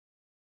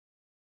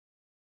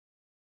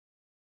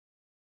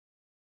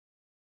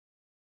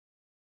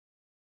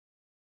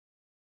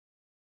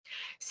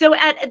So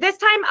at this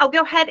time, I'll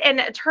go ahead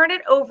and turn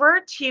it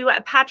over to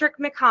Patrick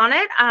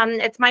McHonett.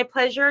 It's my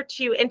pleasure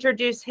to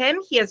introduce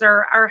him. He is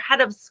our head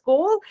of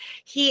school.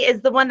 He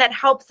is the one that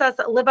helps us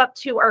live up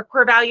to our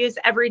core values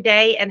every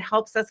day and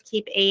helps us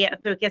keep a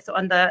focus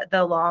on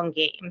the long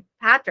game.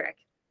 Patrick.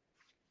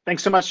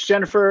 Thanks so much,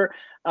 Jennifer.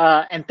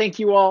 And thank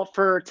you all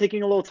for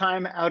taking a little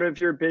time out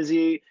of your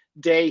busy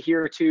day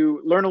here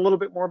to learn a little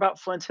bit more about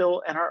Flint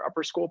Hill and our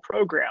upper school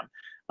program.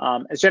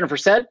 As Jennifer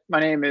said, my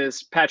name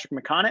is Patrick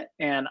McHonett,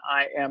 and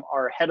I am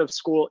our head of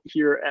school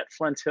here at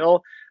Flint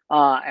Hill.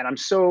 And I'm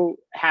so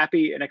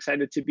happy and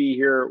excited to be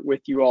here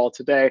with you all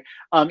today.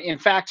 In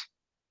fact,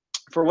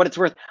 for what it's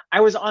worth,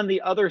 I was on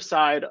the other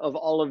side of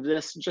all of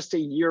this just a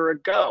year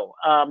ago.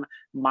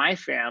 My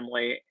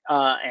family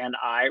and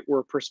I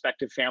were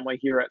prospective family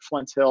here at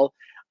Flint Hill.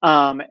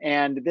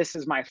 And this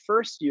is my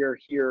first year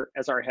here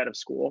as our head of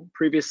school.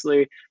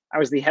 Previously, I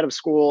was the head of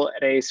school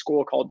at a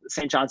school called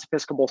St. John's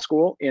Episcopal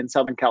School in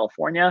Southern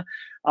California.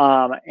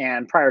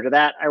 And prior to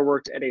that, I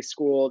worked at a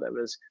school that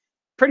was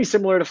pretty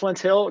similar to Flint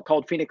Hill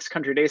called Phoenix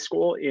Country Day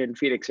School in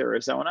Phoenix,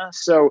 Arizona.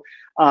 So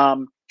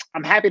I'm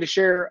happy to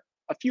share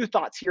a few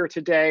thoughts here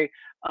today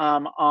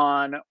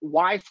on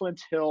why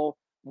Flint Hill,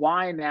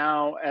 why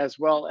now, as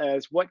well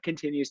as what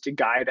continues to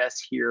guide us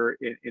here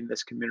in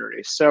this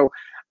community. So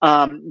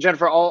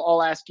Jennifer,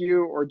 I'll ask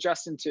you or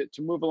Justin to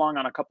move along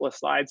on a couple of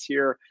slides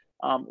here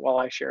while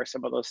I share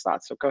some of those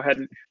thoughts. So go ahead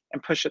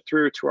and push it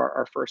through to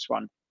our first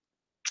one.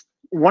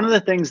 One of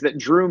the things that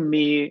drew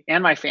me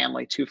and my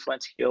family to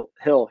Flint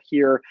Hill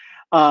here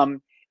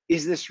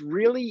is this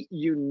really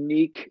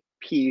unique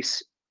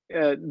piece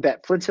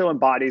that Flint Hill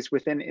embodies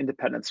within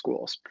independent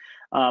schools.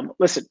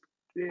 Listen,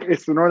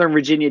 it's the Northern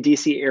Virginia,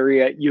 DC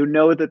area. You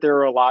know that there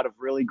are a lot of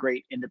really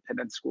great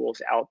independent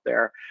schools out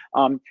there,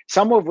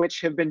 some of which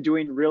have been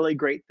doing really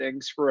great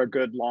things for a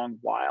good long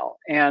while.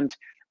 And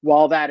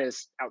while that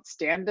is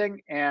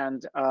outstanding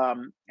and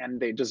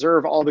they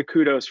deserve all the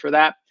kudos for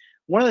that,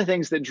 one of the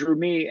things that drew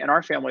me and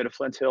our family to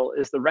Flint Hill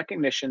is the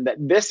recognition that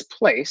this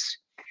place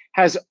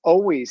has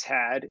always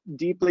had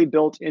deeply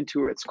built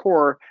into its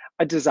core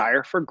a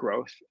desire for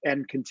growth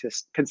and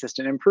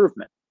consistent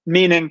improvement.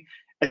 Meaning,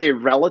 as a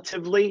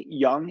relatively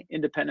young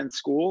independent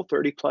school,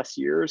 30 plus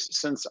years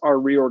since our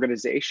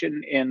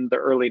reorganization in the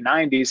early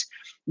 90s,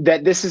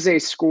 that this is a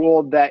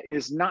school that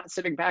is not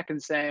sitting back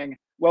and saying,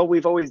 well,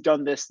 we've always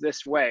done this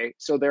way,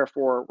 so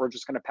therefore we're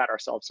just going to pat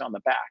ourselves on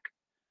the back.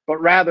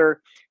 But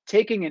rather,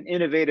 taking an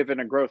innovative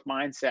and a growth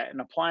mindset and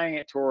applying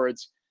it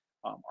towards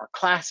our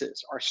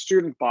classes, our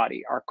student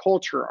body, our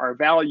culture, our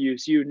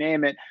values, you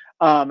name it.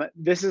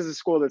 This is a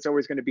school that's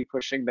always going to be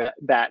pushing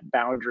that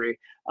boundary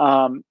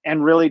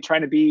and really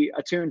trying to be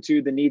attuned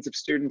to the needs of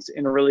students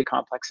in a really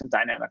complex and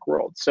dynamic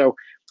world. So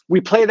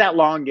we play that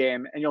long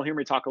game, and you'll hear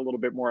me talk a little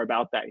bit more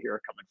about that here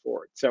coming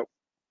forward. So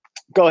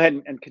go ahead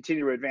and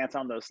continue to advance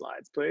on those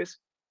slides, please.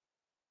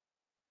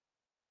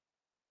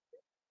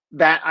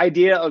 That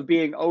idea of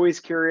being always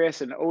curious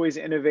and always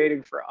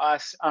innovating for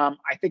us, I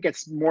think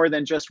it's more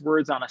than just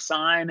words on a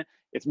sign.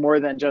 It's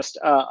more than just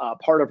a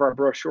part of our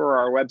brochure or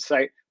our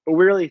website, but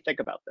we really think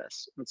about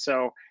this. And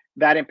so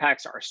that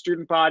impacts our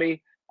student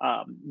body,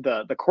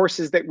 the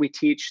courses that we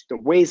teach, the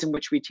ways in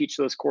which we teach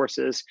those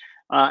courses,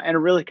 and a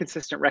really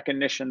consistent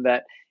recognition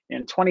that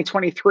in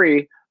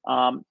 2023,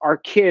 our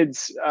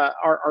kids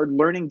are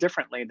learning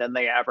differently than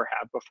they ever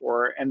have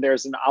before. And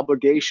there's an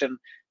obligation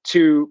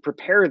to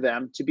prepare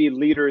them to be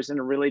leaders in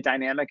a really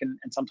dynamic and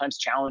sometimes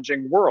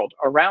challenging world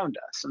around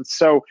us. And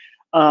so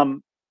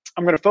I'm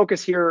going to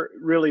focus here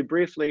really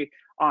briefly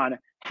on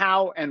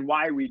how and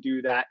why we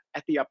do that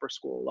at the upper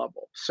school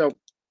level. So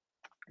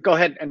go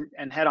ahead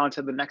and head on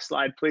to the next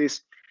slide,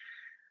 please.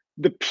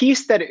 The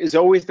piece that is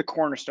always the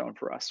cornerstone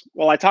for us,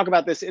 while I talk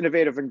about this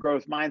innovative and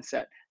growth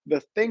mindset,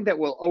 the thing that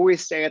will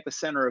always stay at the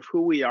center of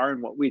who we are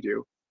and what we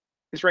do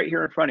is right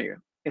here in front of you.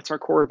 It's our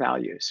core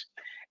values.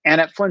 And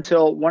at Flint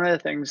Hill, one of the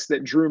things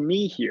that drew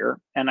me here,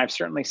 and I've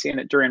certainly seen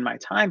it during my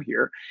time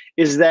here,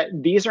 is that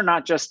these are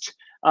not just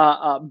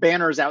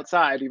banners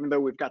outside, even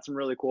though we've got some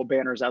really cool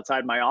banners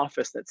outside my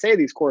office that say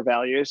these core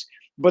values,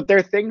 but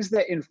they're things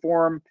that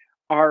inform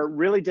our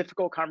really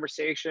difficult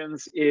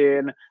conversations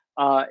in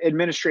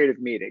administrative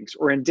meetings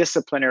or in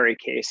disciplinary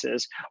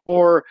cases,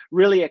 or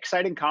really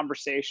exciting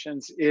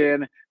conversations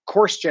in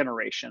course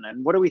generation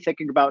and what are we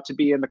thinking about to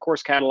be in the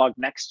course catalog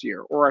next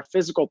year, or our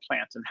physical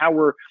plant and how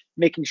we're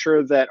making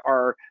sure that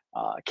our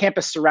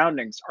campus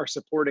surroundings are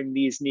supporting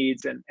these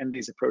needs and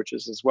these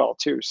approaches as well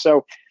too.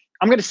 So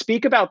I'm going to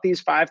speak about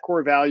these 5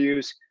 core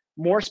values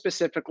more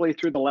specifically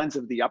through the lens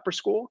of the upper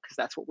school, because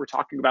that's what we're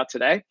talking about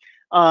today.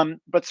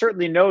 But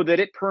certainly know that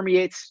it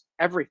permeates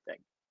everything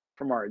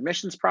from our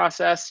admissions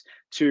process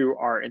to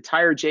our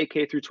entire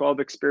JK through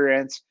 12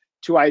 experience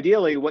to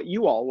ideally what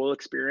you all will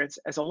experience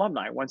as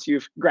alumni once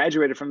you've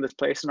graduated from this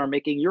place and are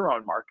making your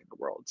own mark in the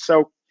world.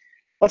 So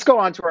let's go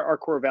on to our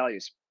core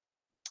values.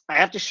 I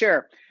have to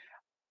share,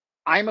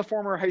 I'm a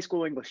former high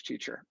school English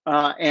teacher,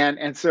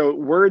 and so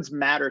words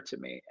matter to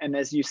me. And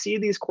as you see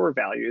these core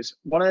values,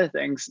 one of the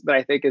things that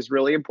I think is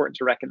really important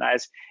to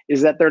recognize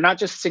is that they're not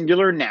just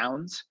singular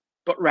nouns,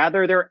 but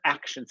rather they're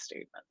action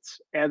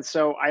statements. And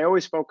so I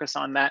always focus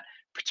on that,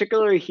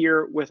 particularly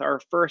here with our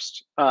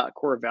first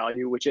core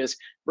value, which is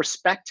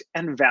respect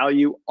and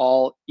value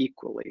all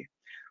equally.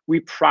 We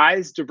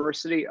prize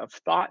diversity of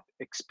thought,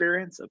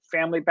 experience, of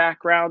family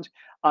background,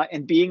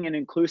 and being an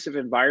inclusive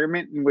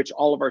environment in which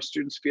all of our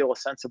students feel a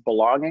sense of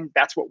belonging.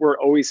 That's what we're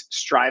always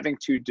striving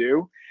to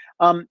do,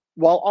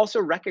 while also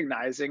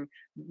recognizing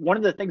one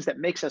of the things that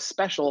makes us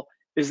special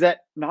is that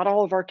not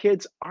all of our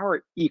kids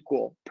are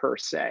equal per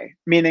se,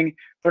 meaning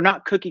they're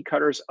not cookie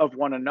cutters of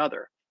one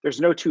another.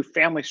 There's no two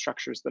family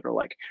structures that are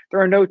alike. There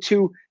are no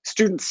two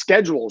student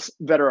schedules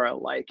that are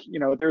alike.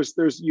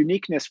 There's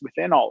uniqueness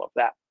within all of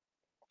that.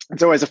 And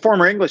so, as a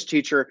former English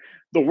teacher,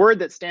 the word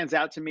that stands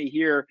out to me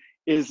here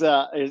is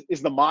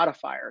the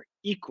modifier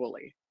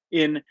equally.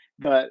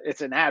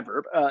 It's an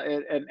adverb,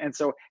 and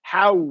so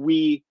how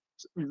we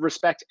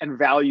respect and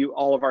value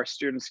all of our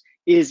students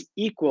is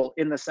equal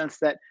in the sense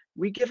that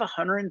we give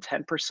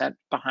 110%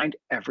 behind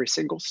every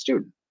single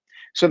student.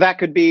 So that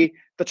could be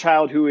the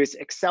child who is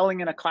excelling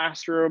in a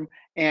classroom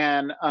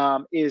and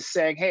is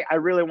saying, hey, I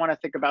really want to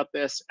think about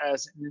this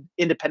as an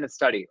independent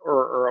study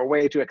or a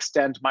way to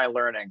extend my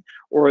learning,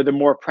 or the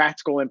more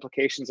practical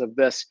implications of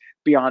this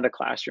beyond a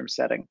classroom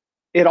setting.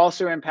 It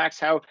also impacts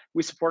how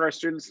we support our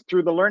students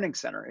through the Learning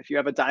Center. If you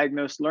have a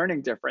diagnosed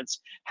learning difference,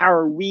 how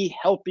are we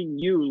helping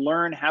you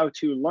learn how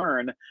to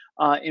learn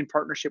in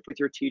partnership with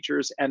your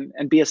teachers and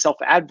be a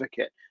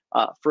self-advocate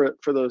for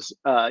those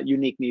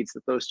unique needs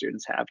that those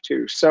students have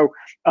too. So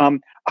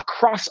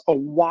across a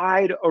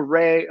wide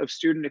array of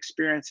student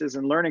experiences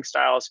and learning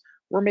styles,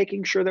 we're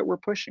making sure that we're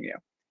pushing you.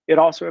 It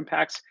also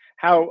impacts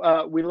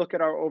how we look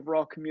at our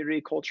overall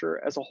community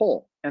culture as a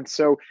whole. And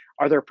so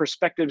are there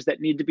perspectives that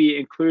need to be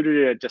included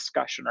in a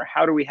discussion, or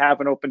how do we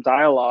have an open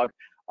dialogue,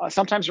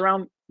 sometimes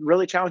around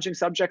really challenging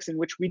subjects in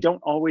which we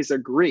don't always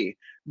agree,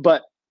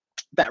 but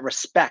that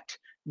respect,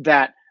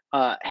 that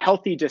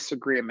healthy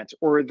disagreement,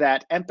 or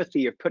that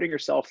empathy of putting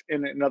yourself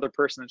in another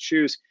person's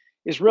shoes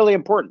is really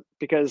important,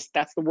 because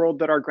that's the world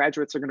that our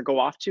graduates are going to go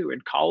off to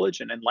in college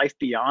and in life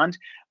beyond.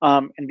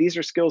 And these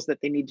are skills that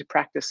they need to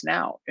practice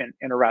now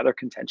in a rather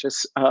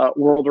contentious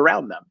world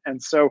around them.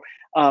 And so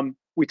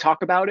we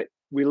talk about it,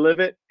 we live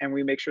it, and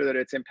we make sure that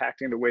it's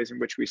impacting the ways in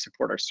which we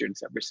support our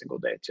students every single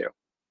day too.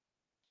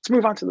 Let's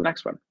move on to the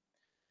next one.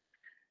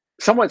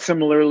 Somewhat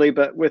similarly,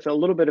 but with a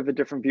little bit of a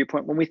different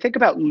viewpoint, when we think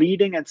about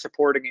leading and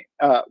supporting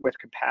with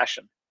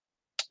compassion,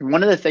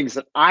 one of the things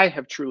that I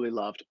have truly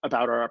loved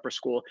about our upper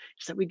school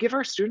is that we give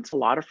our students a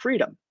lot of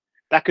freedom.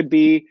 That could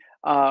be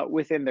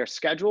within their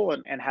schedule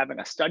and having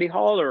a study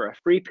hall or a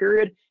free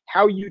period,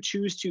 how you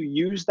choose to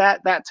use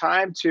that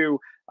time to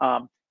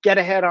get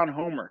ahead on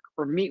homework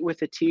or meet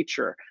with a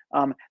teacher.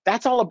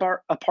 That's all about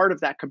a part of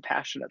that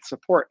compassionate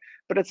support,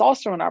 but it's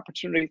also an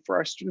opportunity for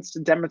our students to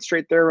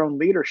demonstrate their own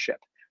leadership.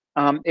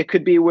 It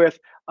could be with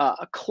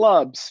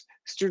clubs,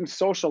 student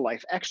social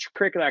life,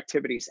 extracurricular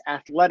activities,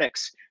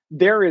 athletics.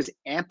 There is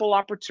ample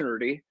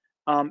opportunity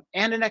and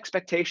an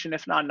expectation,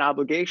 if not an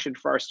obligation,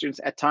 for our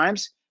students at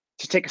times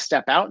to take a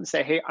step out and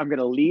say, hey, I'm going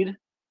to lead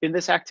in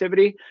this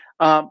activity.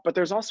 But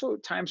there's also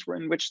times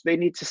in which they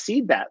need to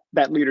cede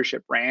that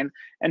leadership reign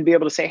and be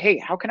able to say, hey,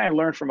 how can I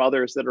learn from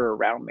others that are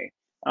around me?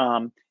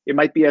 It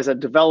might be as a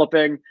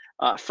developing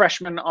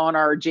freshman on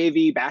our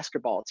JV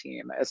basketball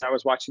team, as I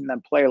was watching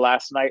them play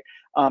last night,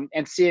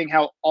 and seeing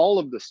how all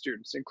of the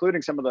students,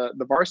 including some of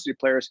the varsity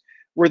players,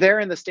 were there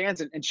in the stands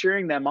and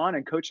cheering them on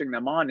and coaching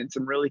them on in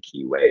some really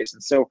key ways.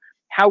 And so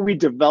how we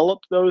develop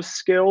those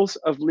skills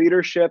of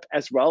leadership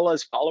as well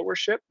as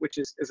followership, which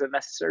is a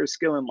necessary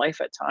skill in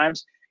life at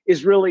times,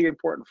 is really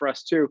important for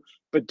us too,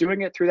 but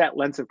doing it through that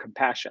lens of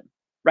compassion,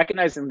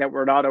 recognizing that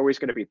we're not always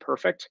going to be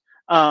perfect.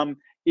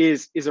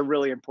 Is a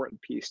really important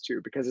piece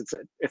too, because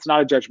it's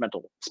not a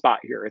judgmental spot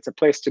here. It's a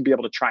place to be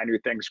able to try new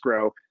things,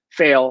 grow,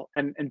 fail,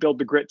 and build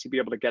the grit to be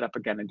able to get up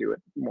again and do it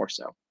more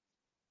so.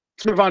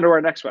 Let's move on to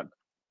our next one.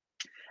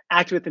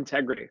 Act with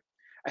integrity.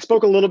 I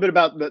spoke a little bit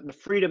about the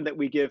freedom that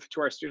we give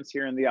to our students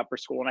here in the upper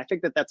school, and I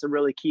think that that's a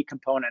really key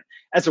component,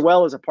 as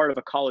well as a part of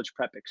a college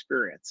prep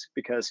experience,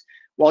 because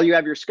while you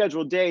have your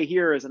scheduled day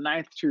here as a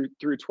 9th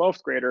through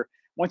 12th grader,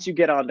 once you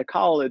get on to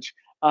college,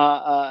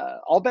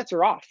 all bets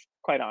are off,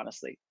 quite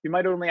honestly. You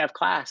might only have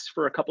class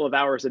for a couple of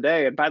hours a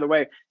day. And by the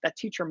way, that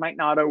teacher might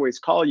not always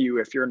call you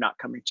if you're not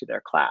coming to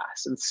their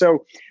class. And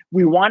so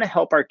we want to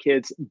help our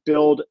kids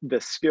build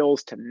the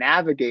skills to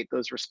navigate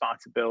those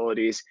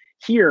responsibilities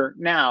here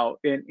now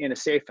in a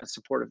safe and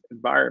supportive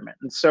environment.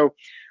 And so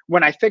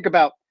when I think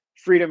about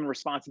freedom and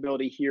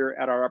responsibility here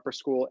at our upper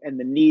school and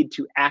the need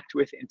to act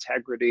with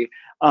integrity,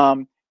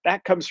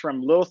 that comes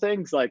from little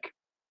things like,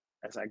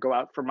 as I go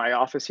out from my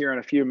office here in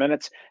a few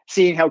minutes,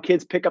 seeing how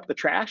kids pick up the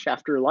trash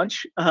after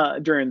lunch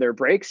during their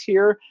breaks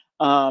here,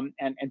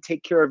 and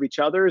take care of each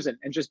other's and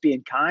just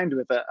being kind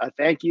with a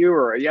thank you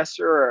or a yes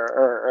sir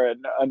or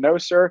a no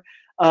sir,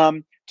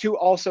 to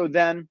also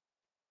then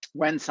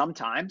when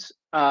sometimes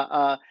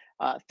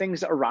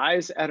things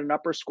arise at an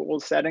upper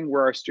school setting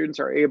where our students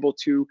are able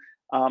to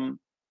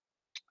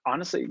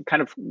honestly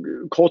kind of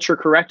culture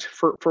correct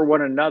for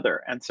one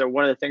another. And so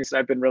one of the things that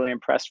I've been really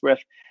impressed with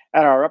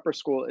at our upper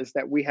school is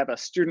that we have a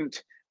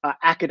student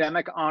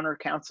academic honor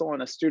council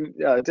and a student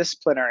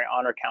disciplinary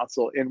honor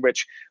council, in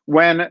which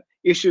when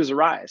issues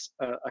arise,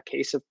 a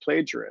case of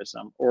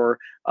plagiarism or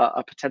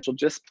a potential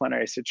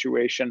disciplinary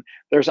situation,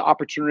 there's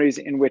opportunities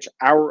in which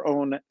our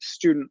own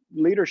student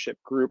leadership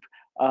group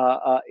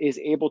is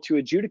able to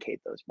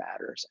adjudicate those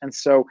matters. And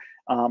so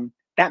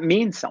that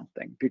means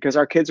something, because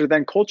our kids are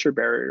then culture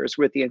barriers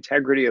with the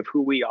integrity of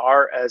who we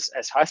are as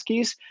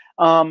Huskies.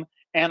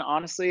 And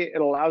honestly, it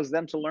allows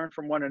them to learn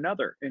from one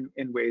another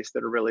in ways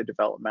that are really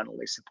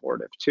developmentally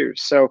supportive too.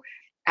 So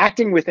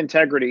acting with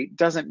integrity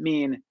doesn't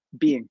mean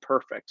being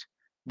perfect,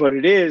 but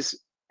it is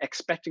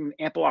expecting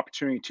ample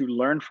opportunity to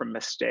learn from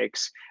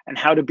mistakes and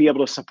how to be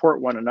able to support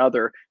one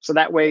another. So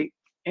that way,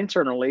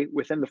 internally,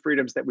 within the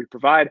freedoms that we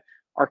provide,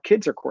 our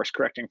kids are course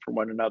correcting for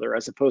one another,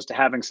 as opposed to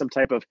having some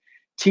type of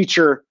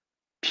teacher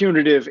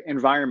punitive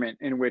environment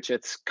in which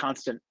it's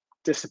constant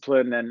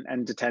discipline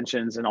and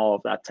detentions and all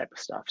of that type of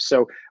stuff.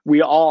 So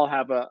we all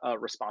have a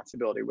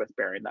responsibility with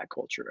bearing that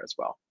culture as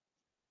well.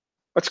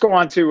 Let's go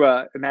on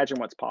to imagine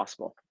what's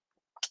possible.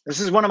 This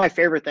is one of my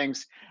favorite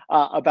things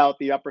about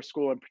the upper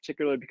school in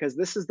particular, because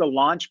this is the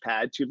launch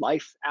pad to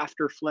life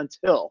after Flint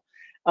Hill.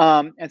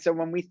 And so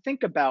when we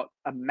think about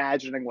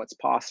imagining what's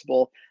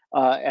possible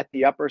at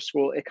the upper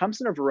school, it comes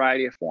in a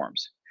variety of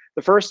forms.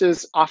 The first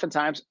is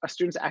oftentimes a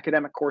student's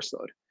academic course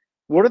load.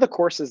 What are the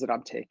courses that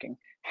I'm taking?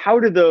 How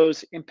do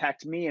those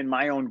impact me and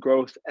my own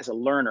growth as a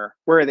learner?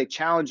 Where are they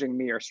challenging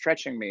me or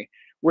stretching me?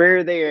 Where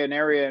are they an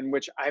area in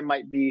which I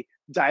might be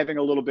diving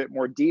a little bit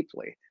more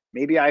deeply?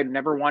 Maybe I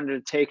never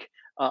wanted to take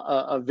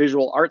a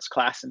visual arts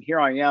class, and here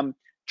I am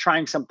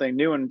trying something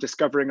new and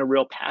discovering a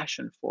real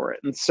passion for it.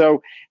 And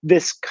so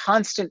this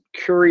constant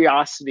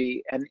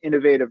curiosity and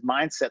innovative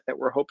mindset that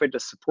we're hoping to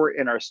support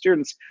in our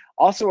students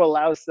also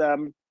allows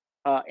them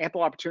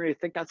ample opportunity to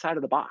think outside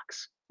of the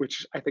box,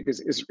 which I think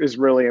is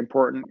really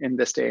important in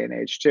this day and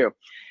age too.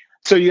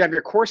 So you have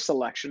your course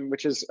selection,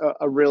 which is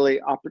a really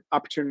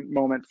opportune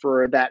moment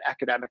for that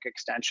academic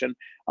extension.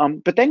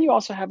 But then you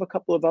also have a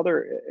couple of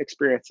other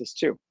experiences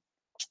too.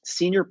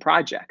 Senior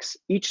projects.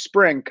 Each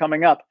spring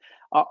coming up,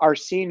 our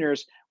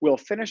seniors will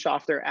finish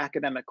off their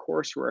academic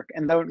coursework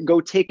and then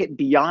go take it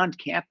beyond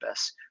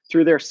campus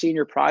through their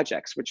senior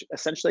projects, which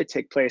essentially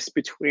take place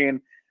between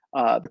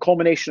the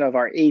culmination of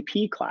our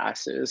AP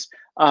classes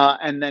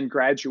and then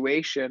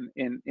graduation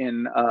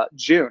in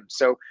June.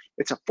 So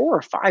it's a 4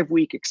 or 5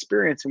 week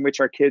experience in which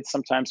our kids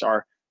sometimes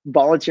are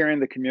volunteering in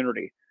the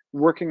community,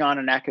 working on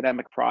an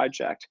academic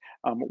project,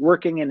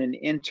 working in an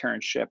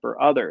internship or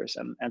others.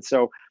 And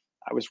so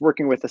I was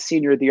working with a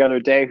senior the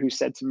other day who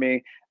said to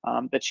me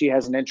that she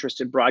has an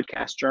interest in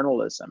broadcast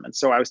journalism. And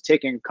so I was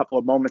taking a couple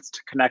of moments to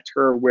connect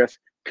her with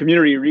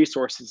community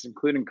resources,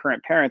 including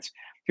current parents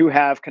who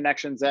have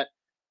connections at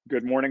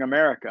Good Morning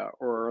America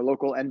or a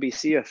local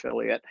NBC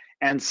affiliate.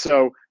 And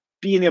so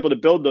being able to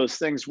build those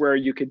things where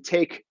you could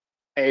take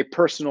a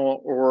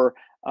personal or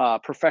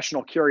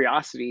professional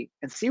curiosity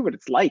and see what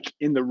it's like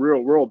in the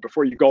real world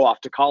before you go off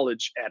to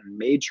college and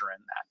major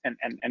in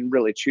that and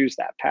really choose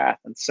that path.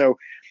 And so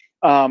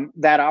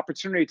that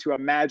opportunity to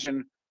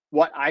imagine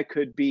what I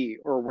could be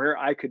or where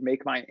I could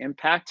make my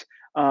impact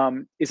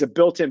is a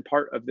built-in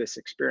part of this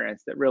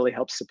experience that really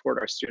helps support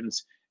our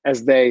students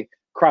as they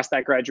cross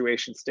that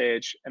graduation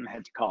stage and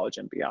head to college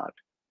and beyond.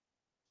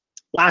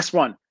 Last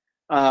one,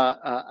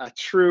 a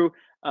true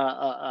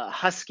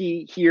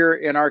Husky here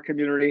in our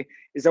community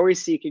is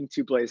always seeking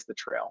to blaze the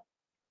trail.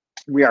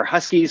 We are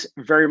Huskies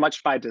very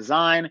much by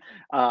design.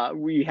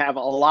 We have a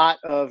lot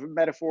of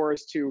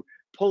metaphors to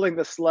pulling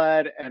the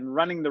sled and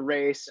running the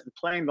race and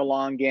playing the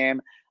long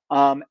game.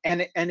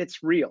 And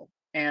it's real.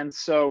 And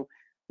so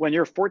when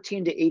you're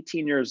 14 to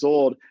 18 years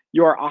old,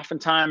 you are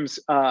oftentimes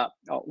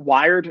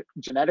wired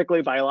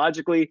genetically,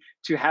 biologically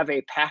to have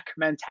a pack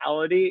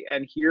mentality.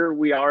 And here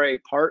we are a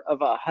part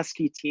of a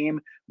Husky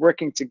team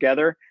working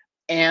together.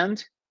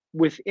 And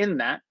within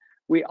that,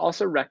 we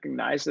also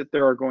recognize that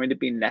there are going to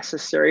be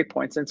necessary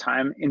points in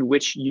time in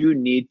which you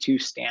need to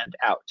stand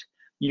out.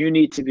 You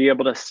need to be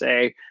able to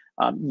say,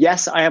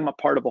 yes, I am a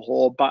part of a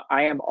whole, but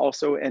I am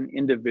also an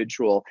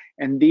individual.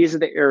 And these are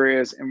the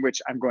areas in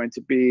which I'm going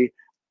to be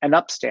an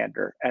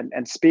upstander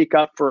and speak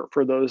up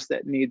for those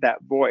that need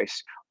that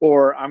voice.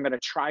 Or I'm going to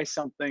try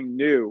something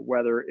new,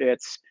 whether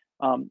it's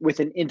with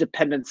an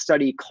independent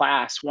study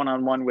class,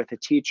 one-on-one with a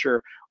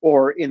teacher,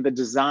 or in the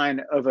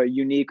design of a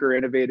unique or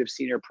innovative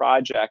senior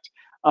project.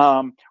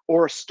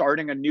 Or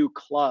starting a new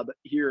club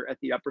here at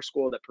the upper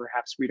school that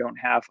perhaps we don't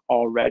have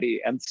already.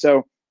 And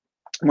so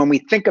when we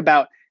think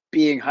about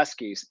being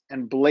Huskies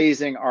and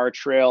blazing our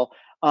trail,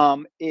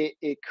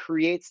 it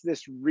creates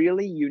this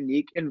really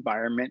unique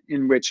environment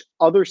in which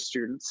other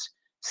students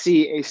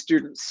see a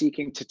student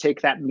seeking to take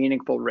that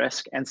meaningful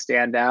risk and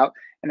stand out.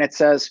 And it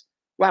says,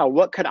 wow,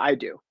 what could I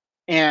do?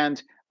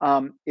 And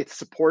it's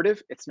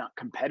supportive, it's not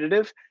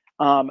competitive.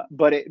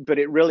 But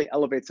it really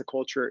elevates the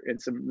culture in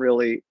some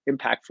really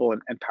impactful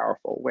and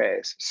powerful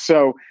ways.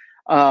 So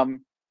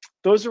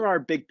Those are our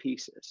big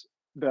pieces.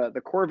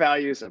 The core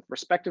values of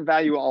respect and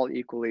value all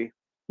equally,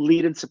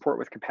 lead and support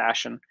with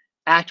compassion,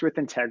 act with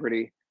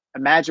integrity,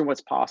 imagine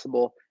what's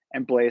possible,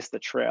 and blaze the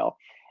trail.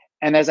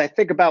 And as I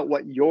think about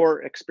what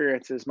your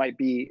experiences might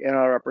be in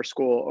our upper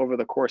school over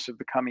the course of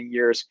the coming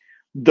years,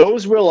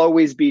 those will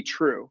always be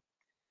true.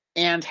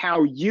 And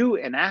how you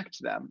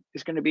enact them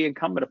is going to be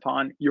incumbent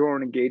upon your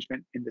own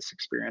engagement in this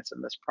experience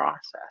and this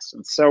process.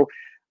 And so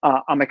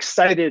I'm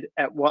excited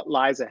at what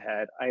lies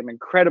ahead. I am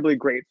incredibly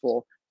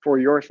grateful for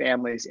your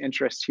family's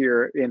interest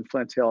here in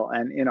Flint Hill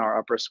and in our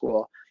upper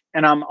school.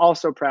 And I'm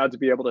also proud to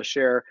be able to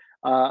share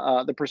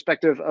the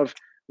perspective of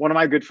one of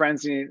my good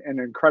friends and an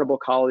incredible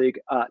colleague,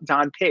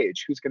 Don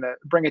Page, who's going to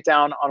bring it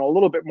down on a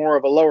little bit more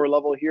of a lower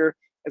level here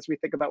as we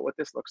think about what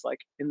this looks like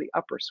in the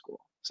upper school.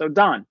 So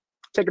Don,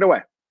 take it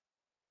away.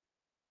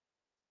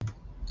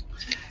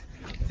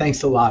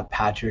 Thanks a lot,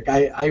 Patrick.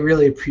 I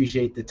really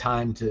appreciate the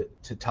time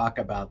to talk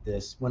about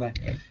this.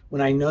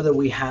 When I know that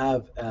we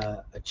have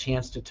a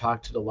chance to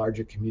talk to the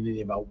larger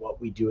community about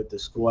what we do at the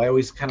school, I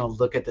always kind of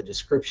look at the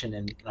description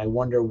and I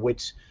wonder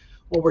what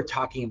we're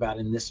talking about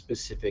in this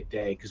specific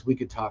day, because we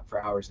could talk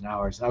for hours and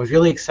hours. And I was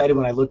really excited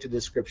when I looked at the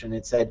description.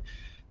 It said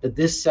that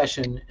this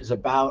session is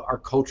about our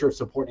culture of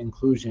support and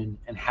inclusion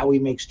and how we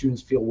make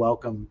students feel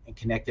welcome and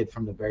connected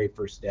from the very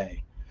first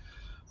day.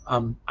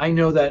 I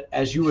know that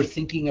as you were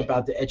thinking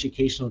about the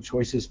educational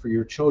choices for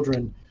your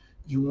children,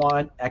 you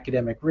want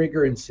academic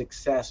rigor and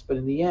success, but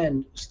in the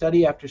end,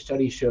 study after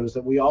study shows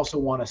that we also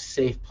want a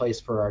safe place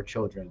for our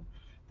children,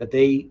 that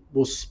they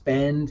will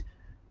spend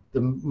the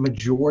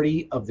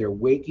majority of their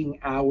waking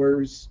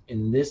hours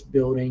in this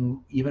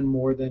building, even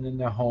more than in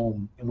their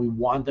home. And we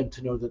want them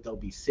to know that they'll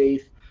be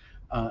safe,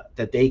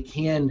 that they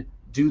can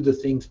do the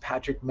things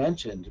Patrick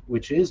mentioned,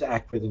 which is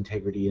act with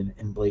integrity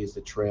and blaze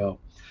the trail.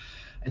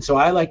 And so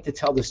I like to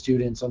tell the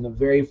students on the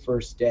very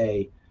first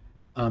day,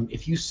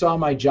 if you saw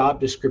my job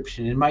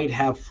description, it might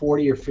have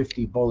 40 or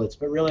 50 bullets,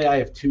 but really I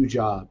have two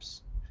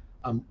jobs.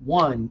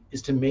 One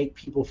is to make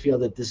people feel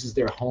that this is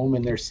their home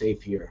and they're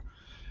safe here.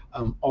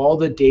 All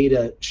the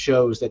data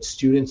shows that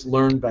students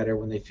learn better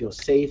when they feel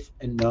safe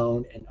and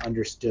known and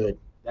understood.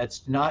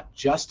 That's not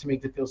just to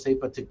make them feel safe,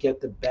 but to get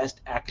the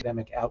best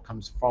academic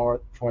outcomes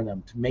for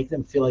them, to make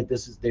them feel like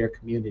this is their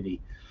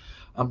community.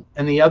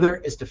 And the other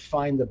is to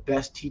find the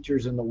best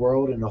teachers in the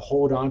world and to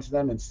hold on to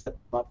them and set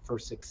them up for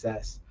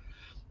success.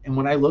 And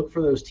when I look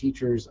for those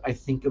teachers, I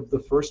think of the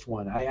first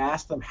one. I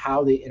ask them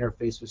how they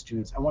interface with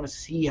students. I want to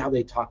see how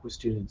they talk with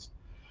students.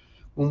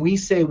 When we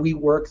say we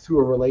work through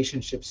a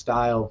relationship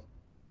style,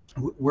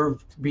 we're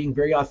being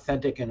very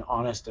authentic and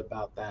honest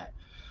about that.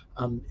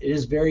 It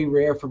is very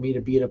rare for me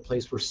to be at a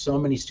place where so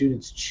many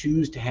students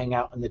choose to hang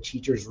out in the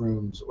teacher's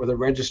rooms or the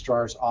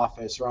registrar's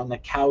office or on the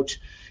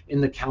couch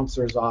in the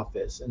counselor's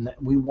office. And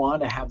we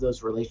want to have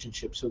those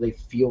relationships so they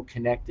feel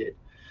connected.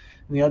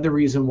 And the other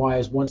reason why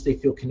is once they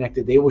feel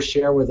connected, they will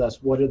share with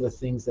us what are the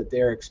things that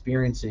they're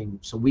experiencing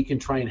so we can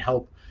try and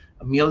help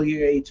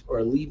ameliorate or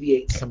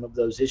alleviate some of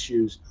those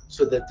issues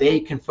so that they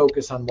can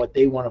focus on what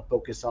they want to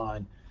focus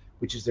on,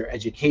 which is their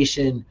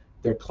education,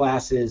 their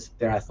classes,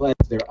 their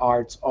athletics, their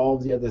arts, all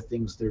the other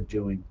things they're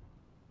doing.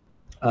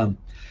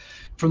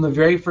 From the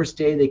very first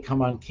day they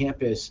come on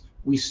campus,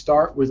 we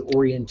start with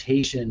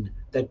orientation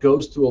that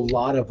goes through a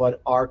lot of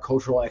what our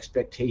cultural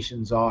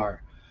expectations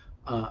are.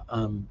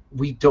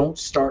 We don't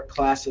start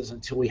classes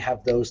until we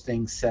have those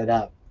things set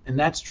up. And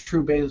that's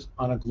true based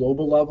on a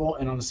global level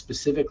and on a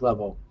specific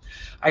level.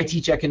 I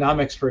teach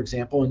economics, for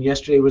example, and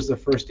yesterday was the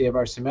first day of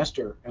our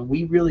semester. And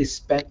we really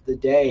spent the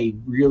day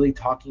really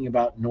talking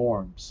about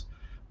norms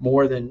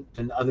more than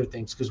other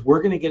things, because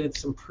we're going to get into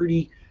some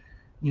pretty,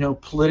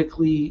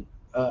 politically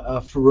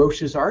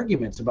ferocious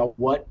arguments about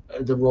what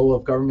the role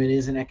of government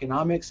is in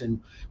economics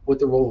and what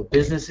the role of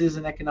business is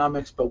in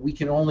economics. But we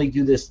can only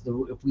do this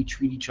if we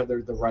treat each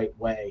other the right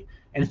way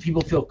and if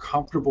people feel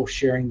comfortable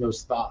sharing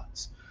those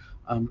thoughts.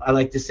 I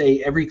like to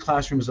say every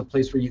classroom is a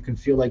place where you can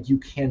feel like you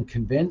can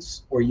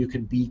convince or you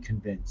can be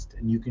convinced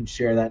and you can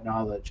share that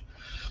knowledge.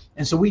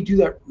 And so we do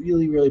that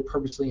really, really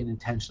purposely and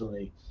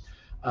intentionally.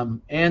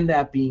 And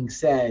that being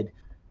said,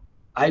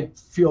 I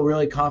feel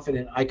really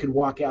confident I could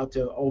walk out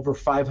to over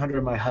 500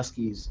 of my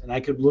Huskies and I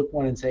could look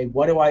one and say,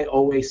 what do I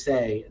always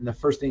say? And the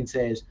first thing to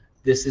say is,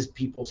 this is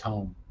people's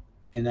home.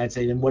 And I'd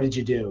say, then what did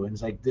you do? And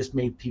it's like, this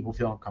made people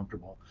feel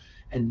uncomfortable.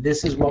 And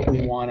this is what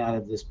we want out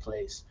of this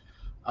place.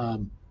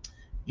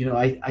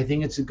 I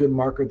think it's a good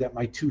marker that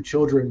my two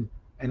children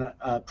and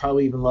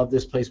probably even love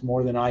this place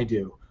more than I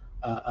do.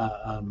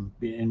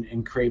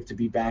 And crave to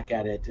be back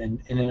at it.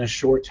 And in a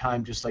short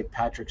time, just like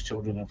Patrick's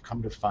children have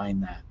come to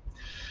find that.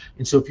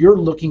 And so if you're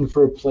looking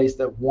for a place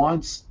that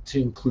wants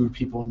to include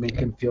people and make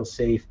them feel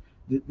safe,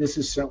 this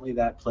is certainly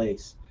that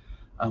place.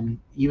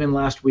 Even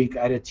last week,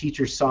 I had a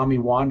teacher saw me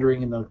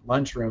wandering in the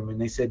lunchroom and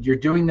they said, you're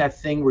doing that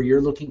thing where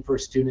you're looking for a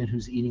student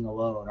who's eating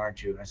alone,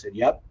 aren't you? And I said,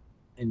 yep.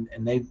 And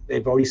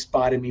they've already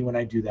spotted me when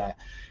I do that.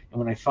 And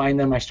when I find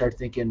them, I start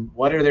thinking,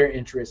 what are their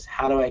interests?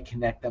 How do I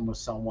connect them with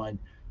someone?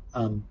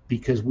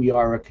 Because we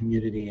are a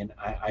community and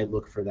I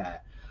look for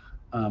that.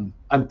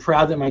 I'm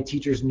proud that my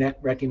teachers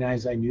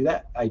recognize I do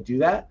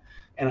that,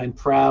 and I'm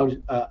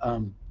proud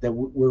that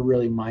we're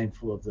really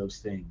mindful of those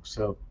things.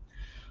 So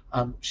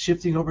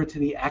shifting over to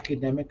the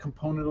academic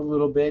component a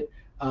little bit,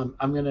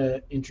 I'm going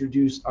to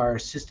introduce our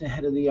assistant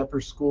head of the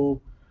upper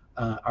school,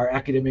 our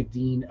academic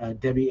dean,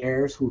 Debbie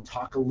Ayers, who will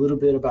talk a little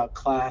bit about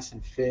class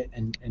and fit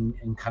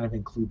and kind of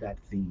include that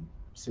theme.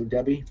 So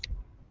Debbie.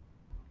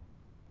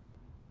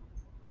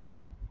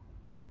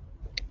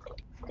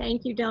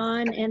 Thank you,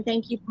 Don, and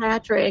thank you,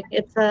 Patrick.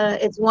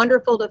 It's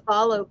wonderful to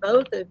follow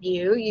both of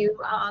you. You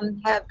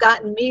have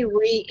gotten me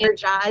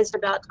re-energized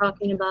about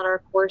talking about our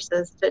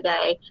courses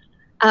today.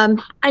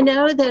 I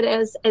know that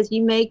as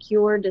you make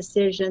your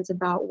decisions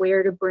about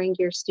where to bring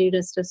your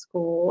students to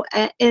school,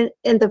 in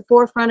the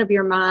forefront of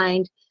your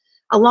mind,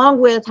 along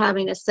with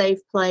having a safe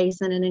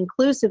place and an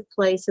inclusive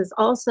place, is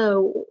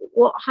also,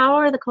 well, how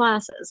are the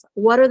classes?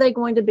 What are they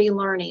going to be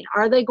learning?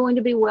 Are they going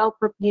to be well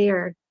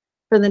prepared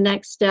for the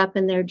next step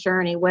in their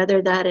journey,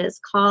 whether that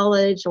is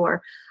college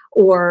or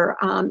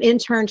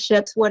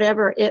internships,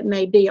 whatever it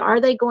may be? Are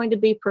they going to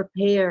be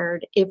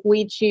prepared if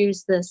we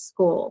choose this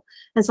school?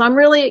 And so I'm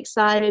really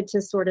excited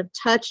to sort of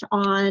touch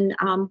on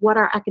what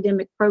our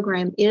academic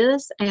program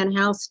is and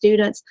how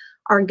students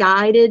are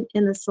guided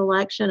in the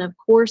selection of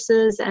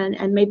courses and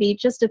maybe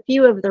just a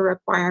few of the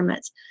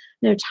requirements.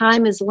 You know,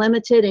 time is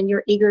limited and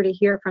you're eager to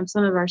hear from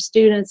some of our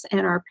students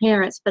and our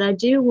parents, but I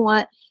do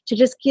want to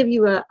just give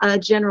you a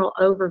general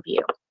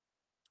overview.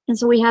 And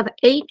so we have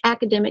 8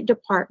 academic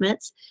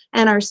departments,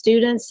 and our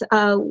students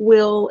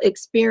will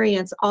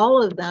experience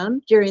all of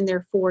them during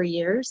their 4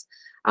 years.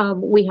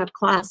 We have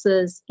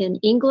classes in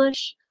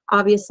English,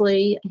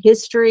 obviously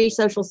history,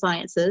 social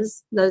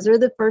sciences. Those are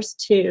the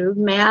first 2,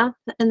 math,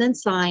 and then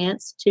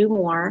science, 2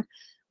 more.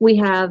 We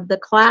have the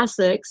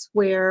classics,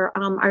 where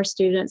our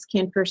students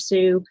can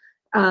pursue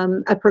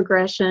a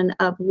progression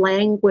of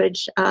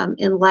language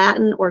in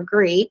Latin or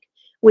Greek.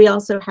 We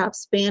also have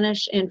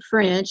Spanish and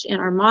French in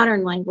our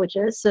modern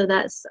languages, so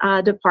that's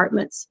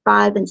departments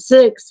 5 and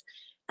 6.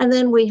 And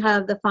then we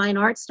have the fine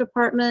arts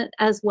department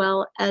as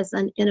well as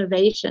an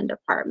innovation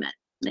department.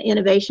 The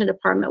innovation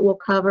department will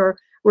cover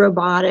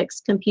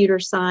robotics, computer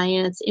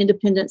science,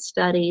 independent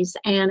studies,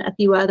 and a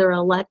few other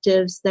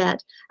electives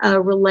that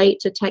relate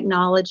to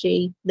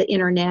technology, the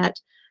internet.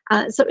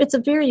 So it's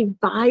a very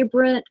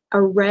vibrant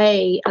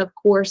array of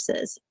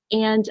courses.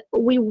 And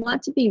we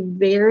want to be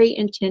very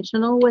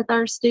intentional with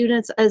our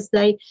students as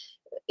they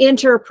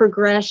enter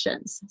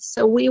progressions.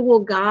 So we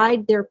will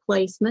guide their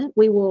placement.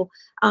 We will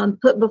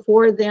put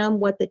before them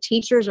what the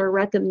teachers are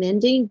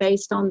recommending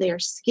based on their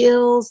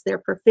skills, their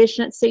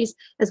proficiencies,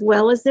 as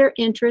well as their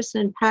interest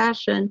and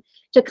passion,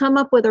 to come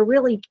up with a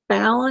really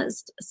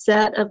balanced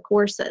set of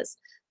courses.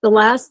 The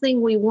last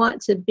thing we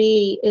want to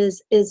be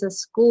is a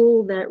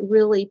school that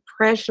really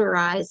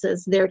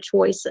pressurizes their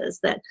choices,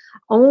 that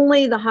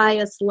only the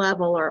highest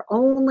level or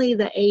only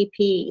the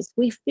APs.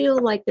 We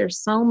feel like there's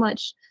so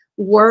much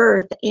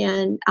worth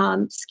in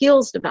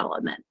skills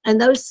development,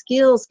 and those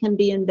skills can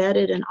be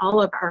embedded in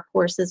all of our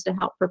courses to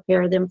help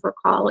prepare them for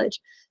college.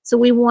 So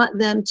we want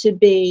them to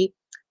be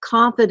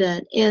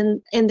confident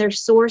in their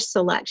source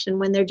selection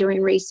when they're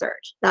doing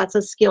research. That's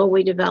a skill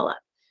we develop.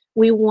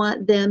 We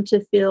want them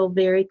to feel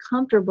very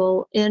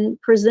comfortable in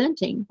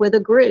presenting with a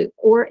group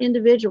or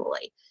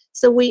individually.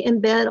 So we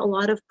embed a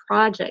lot of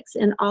projects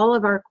in all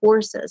of our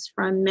courses,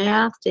 from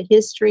math to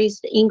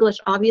histories to English,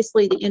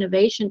 obviously the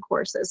innovation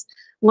courses,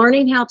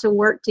 learning how to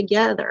work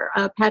together.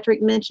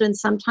 Patrick mentioned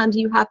sometimes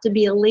you have to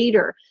be a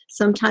leader,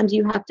 sometimes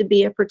you have to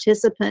be a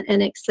participant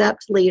and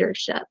accept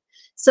leadership.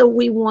 So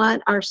we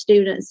want our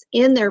students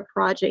in their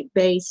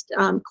project-based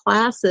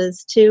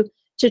classes to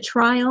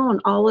try on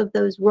all of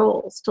those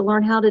roles, to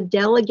learn how to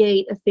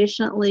delegate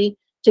efficiently,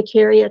 to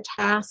carry a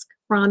task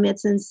from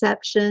its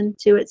inception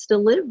to its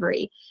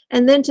delivery,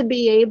 and then to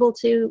be able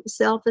to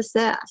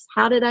self-assess.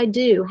 How did I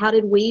do? How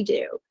did we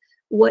do?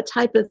 What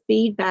type of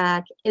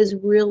feedback is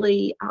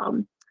really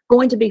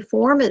going to be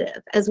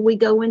formative as we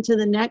go into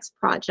the next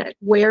project?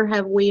 Where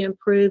have we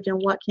improved and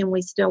what can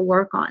we still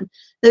work on?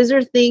 Those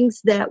are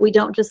things that we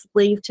don't just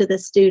leave to the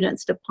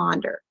students to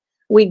ponder.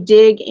 We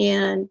dig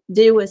in,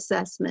 do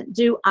assessment,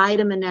 do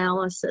item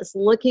analysis,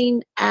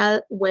 looking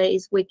at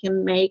ways we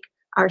can make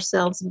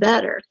ourselves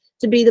better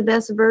to be the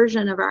best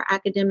version of our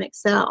academic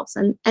selves.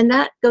 And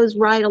that goes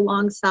right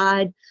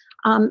alongside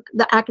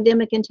the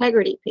academic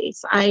integrity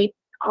piece. I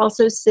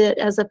also sit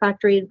as a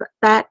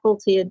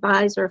faculty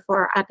advisor for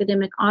our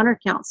Academic Honor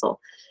Council.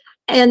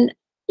 And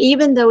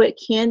even though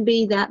it can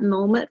be that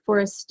moment for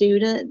a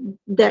student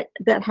that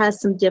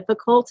has some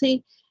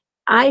difficulty,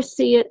 I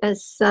see it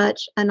as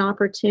such an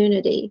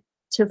opportunity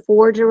to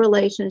forge a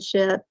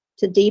relationship,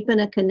 to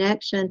deepen a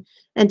connection,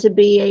 and to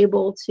be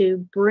able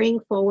to bring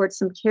forward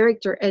some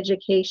character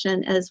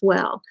education as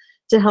well,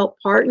 to help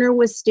partner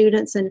with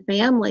students and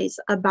families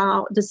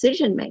about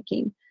decision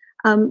making.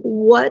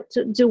 What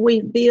do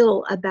we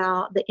feel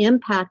about the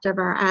impact of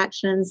our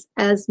actions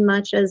as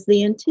much as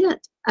the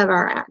intent of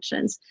our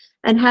actions.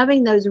 And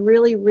having those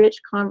really rich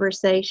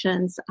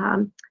conversations,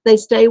 they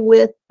stay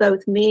with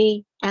both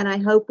me and I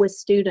hope with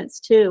students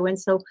too. And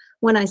so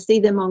when I see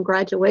them on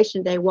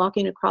graduation day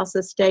walking across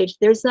the stage,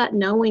 there's that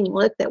knowing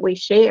look that we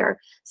share.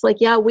 It's like,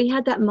 yeah, we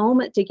had that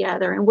moment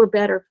together and we're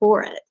better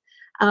for it.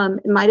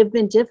 It might have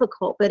been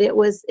difficult, but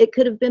it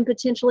could have been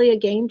potentially a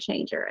game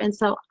changer. And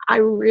so I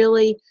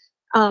really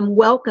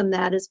welcome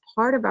that as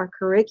part of our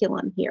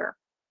curriculum here.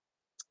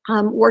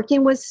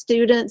 Working with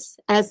students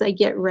as they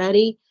get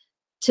ready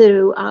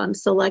to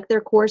select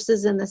their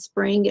courses in the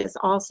spring is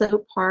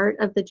also part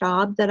of the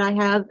job that I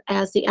have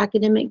as the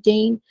academic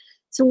dean.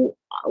 So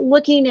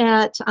looking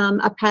at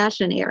a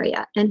passion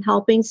area and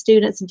helping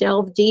students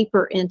delve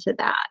deeper into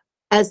that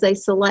as they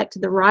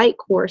select the right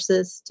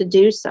courses to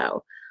do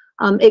so.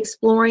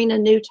 Exploring a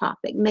new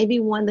topic, maybe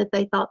one that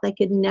they thought they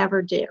could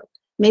never do.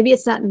 Maybe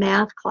it's that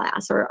math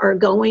class or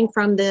going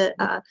from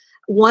the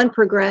one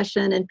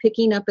progression and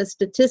picking up a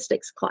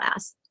statistics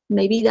class.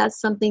 Maybe that's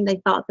something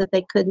they thought that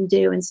they couldn't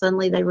do and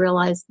suddenly they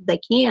realize they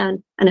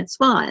can and it's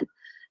fun.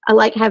 I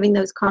like having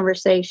those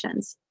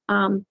conversations.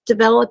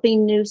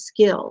 Developing new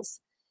skills.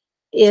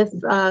 If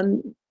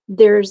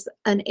there's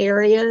an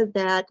area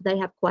that they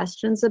have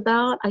questions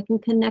about, I can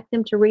connect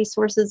them to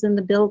resources in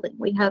the building.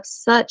 We have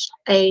such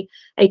a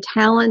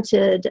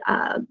talented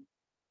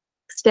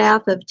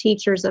staff of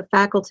teachers, of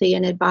faculty,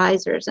 and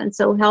advisors. And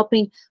so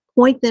helping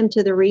point them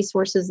to the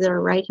resources that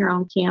are right here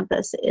on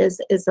campus is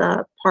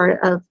a part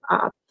of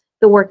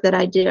the work that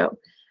I do.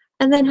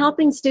 And then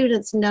helping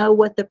students know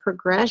what the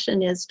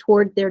progression is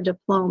toward their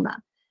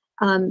diploma.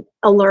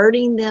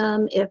 Alerting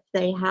them if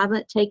they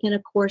haven't taken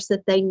a course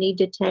that they need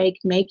to take,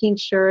 making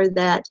sure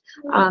that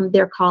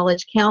their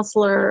college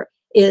counselor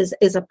is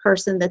a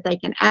person that they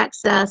can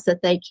access,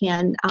 that they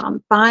can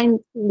find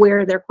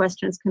where their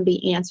questions can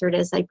be answered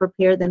as they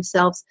prepare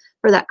themselves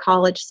for that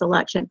college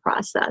selection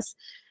process.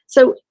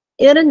 So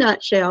in a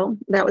nutshell,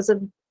 that was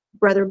a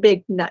rather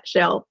big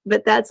nutshell,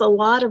 but that's a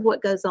lot of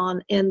what goes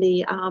on in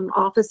the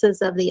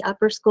offices of the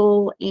upper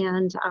school.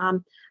 And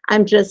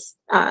I'm just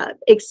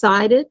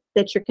excited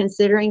that you're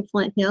considering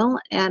Flint Hill,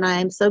 and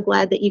I'm so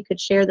glad that you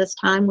could share this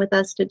time with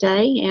us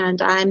today.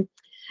 And I'm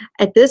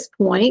at this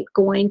point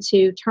going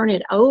to turn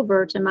it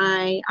over to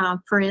my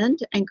friend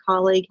and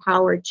colleague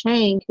Howard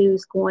Chang,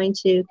 who's going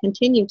to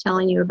continue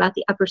telling you about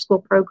the upper school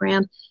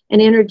program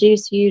and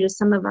introduce you to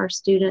some of our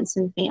students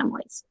and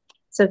families.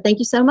 So thank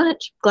you so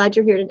much. Glad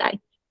you're here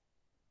today.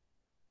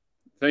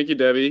 Thank you,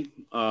 Debbie.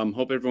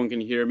 Hope everyone can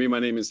hear me. My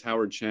name is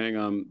Howard Chang.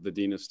 I'm the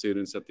Dean of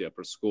Students at the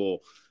upper school.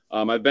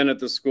 I've been at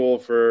the school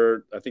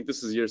for, I think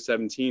this is year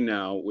 17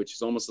 now, which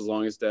is almost as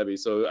long as Debbie.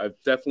 So I've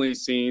definitely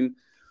seen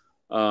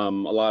a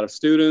lot of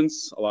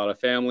students, a lot of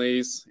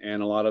families,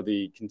 and a lot of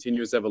the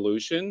continuous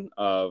evolution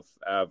of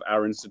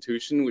our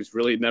institution, which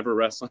really never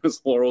rests on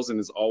its laurels and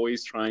is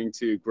always trying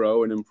to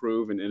grow and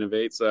improve and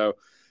innovate. So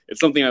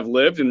it's something I've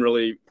lived and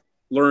really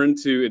learned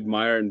to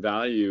admire and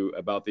value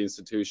about the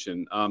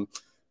institution.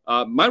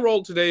 My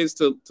role today is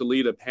to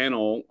lead a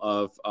panel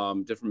of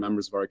different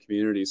members of our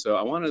community. So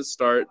I want to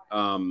start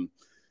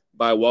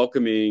by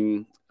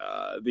welcoming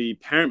the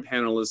parent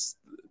panelists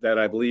that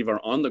I believe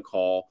are on the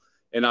call.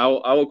 And I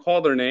will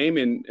call their name,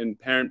 and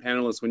parent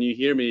panelists, when you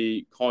hear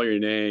me call your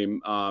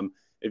name,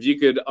 if you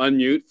could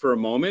unmute for a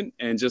moment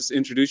and just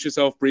introduce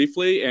yourself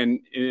briefly. And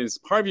as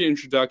part of your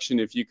introduction,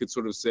 if you could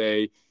sort of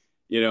say,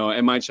 you know,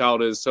 and my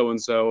child is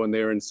so-and-so, and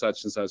they're in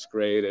such and such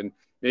grade, and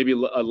maybe a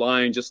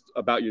line just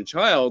about your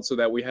child so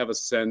that we have a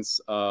sense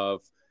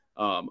of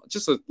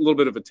just a little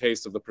bit of a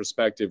taste of the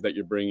perspective that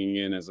you're bringing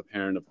in as a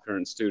parent of a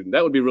current student.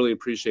 That would be really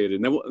appreciated.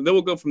 And then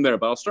we'll go from there.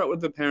 But I'll start with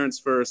the parents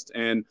first.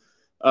 And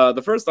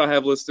the first I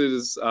have listed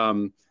is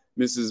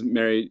Mrs.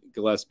 Mary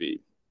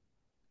Gillespie.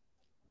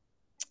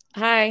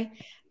 Hi.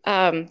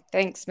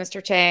 Thanks,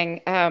 Mr. Chang.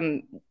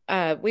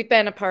 We've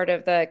been a part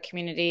of the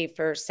community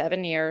for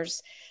 7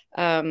 years.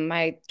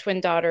 My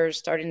twin daughters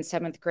started in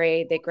 7th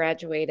grade. They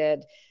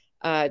graduated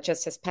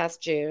just this past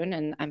June,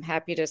 and I'm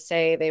happy to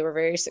say they were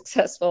very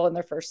successful in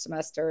their first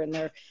semester in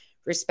their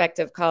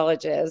respective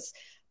colleges.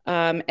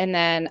 And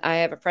then I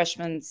have a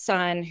freshman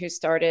son who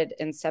started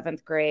in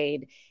 7th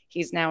grade.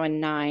 He's now in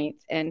 9th,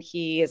 and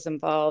he is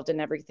involved in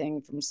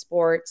everything from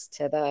sports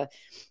to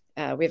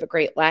we have a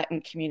great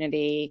Latin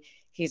community.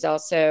 He's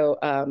also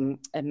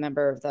a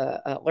member of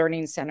the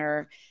Learning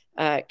Center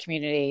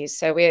community.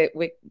 So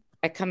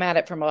I come at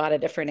it from a lot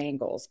of different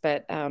angles,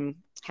 but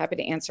happy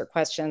to answer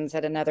questions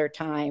at another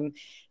time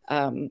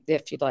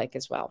if you'd like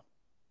as well.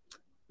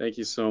 Thank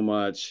you so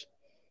much.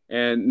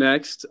 And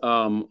next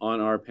on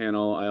our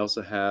panel, I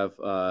also have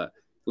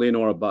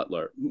Leonora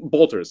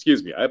Bolter,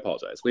 excuse me, I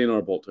apologize.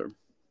 Leonora Bolter.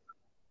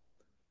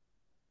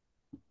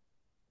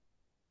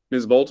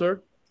 Ms.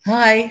 Bolter?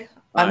 Hi,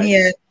 I'm Hi.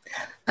 here.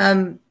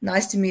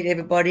 Nice to meet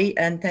everybody,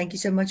 and thank you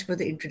so much for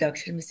the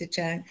introduction, Mr.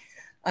 Chang.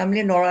 I'm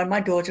Leonora, and my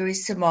daughter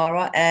is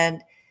Samara,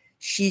 and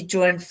she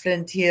joined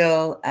Flint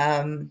Hill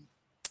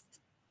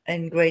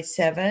in grade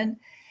 7,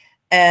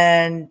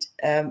 and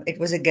it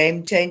was a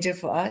game changer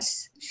for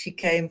us. She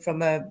came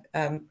from a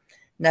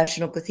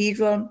national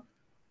cathedral,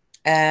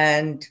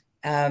 and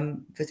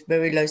with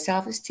very low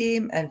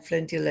self-esteem, and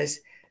Flint Hill has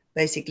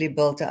basically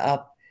built her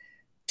up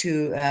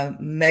to a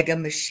mega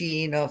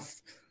machine of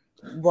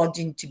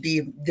wanting to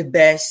be the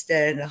best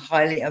and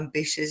highly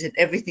ambitious and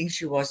everything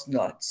she was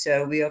not.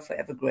 So we are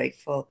forever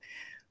grateful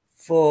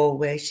for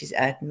where she's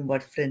at and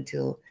what Flint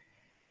Hill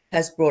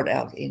has brought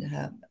out in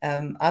her.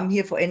 I'm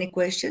here for any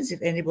questions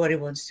if anybody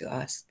wants to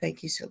ask.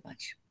 Thank you so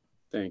much.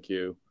 Thank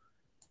you.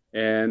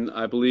 And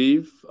I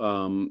believe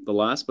the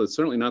last, but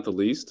certainly not the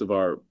least, of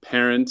our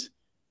parent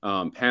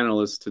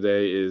panelists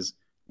today is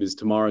Ms.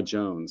 Tamara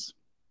Jones.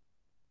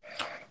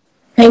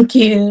 Thank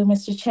you,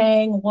 Mr.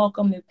 Chang.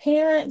 Welcome, new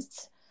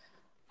parents.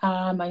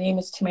 My name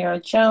is Tamara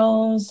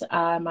Jones.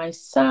 My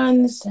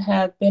sons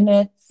have been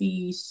at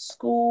the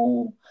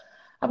school,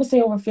 I would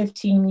say, over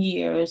 15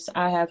 years.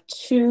 I have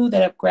two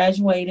that have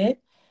graduated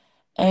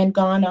and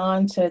gone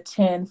on to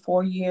attend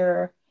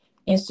four-year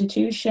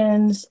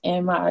institutions.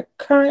 And my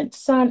current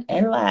son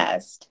and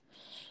last,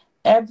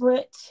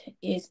 Everett,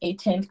 is a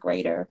 10th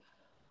grader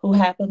who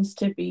happens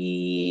to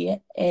be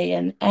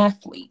an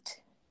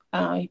athlete.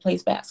 He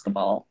plays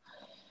basketball.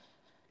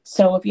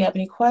 So if you have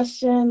any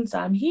questions,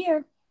 I'm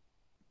here.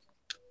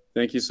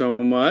 Thank you so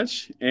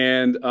much.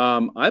 And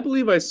I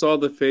believe I saw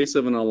the face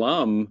of an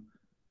alum,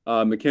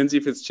 Mackenzie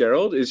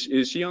Fitzgerald.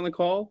 Is she on the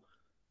call?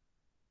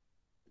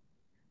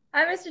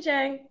 Hi, Mr.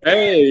 Chang.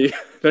 Hey,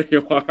 there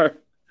you are.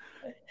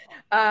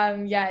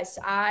 Yes,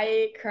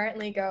 I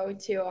currently go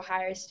to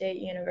Ohio State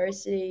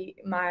University.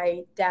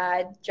 My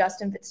dad,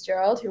 Justin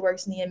Fitzgerald, who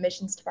works in the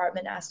admissions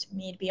department, asked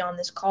me to be on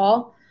this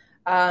call.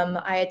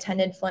 I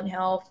attended Flint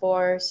Hill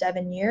for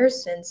 7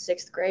 years since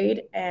 6th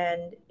grade,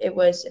 and it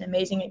was an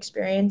amazing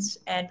experience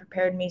and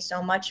prepared me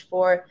so much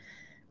for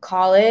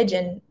college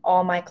and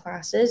all my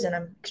classes, and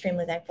I'm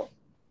extremely thankful.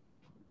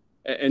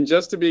 And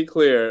just to be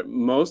clear,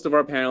 most of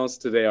our panelists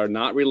today are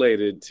not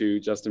related to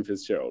Justin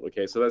Fitzgerald.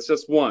 Okay, so that's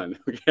just one.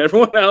 Okay?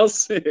 Everyone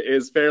else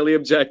is fairly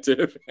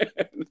objective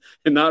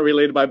and not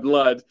related by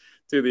blood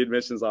to the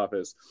admissions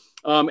office.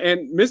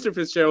 And Mr.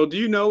 Fitzgerald, do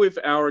you know if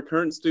our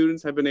current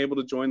students have been able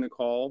to join the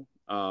call?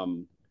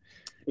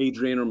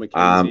 Adrian or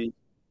Mackenzie?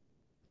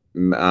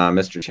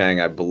 Mr.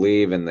 Chang, I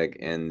believe in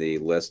the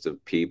list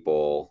of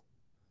people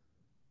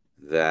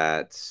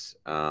that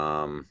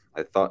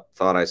I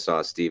thought I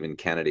saw Stephen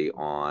Kennedy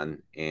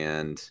on,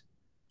 and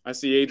I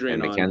see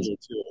Adrian on here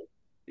too.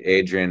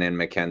 Adrian and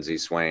Mackenzie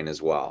Swain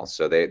as well.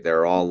 So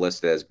they're all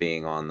listed as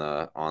being on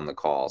the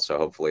call. So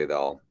hopefully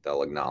they'll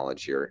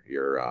acknowledge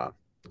your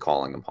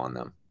calling upon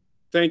them.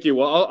 Thank you.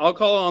 Well, I'll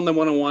call on them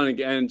one-on-one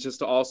again, just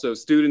to also,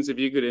 students, if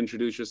you could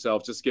introduce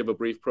yourself, just give a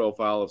brief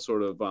profile of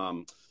sort of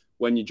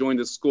when you joined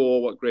the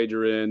school, what grade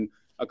you're in,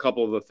 a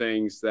couple of the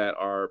things that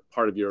are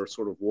part of your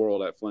sort of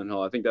world at Flint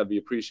Hill. I think that'd be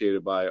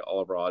appreciated by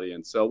all of our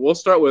audience. So we'll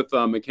start with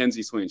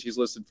Mackenzie Swain. She's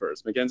listed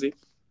first. Mackenzie?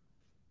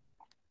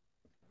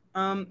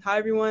 Hi,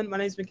 everyone. My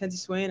name is Mackenzie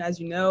Swain. As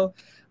you know,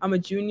 I'm a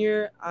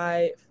junior.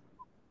 I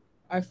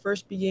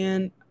first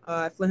began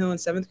at Flint Hill in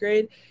 7th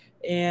grade,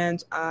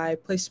 and I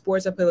play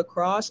sports. I play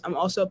lacrosse. I'm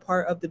also a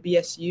part of the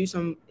BSU, so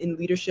I'm in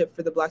leadership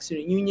for the Black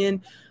Student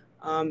Union,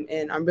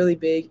 and I'm really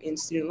big in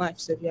student life.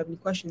 So if you have any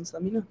questions,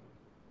 let me know.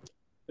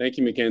 Thank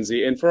you,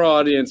 Mackenzie. And for our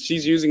audience,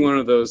 she's using one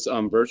of those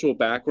virtual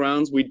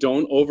backgrounds. We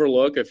don't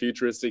overlook a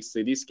futuristic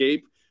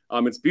cityscape.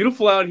 It's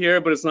beautiful out here,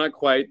 but it's not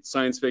quite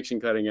science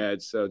fiction cutting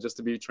edge. So just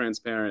to be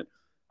transparent.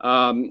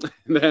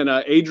 Then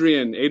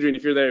Adrian,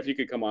 if you're there, if you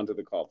could come onto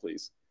the call,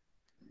 please.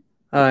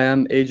 Hi,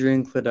 I'm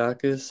Adrian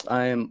Kladakis.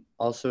 I am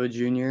also a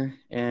junior,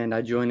 and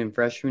I joined in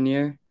freshman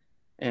year.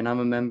 And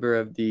I'm a member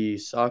of the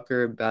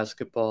soccer,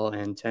 basketball,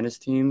 and tennis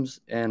teams,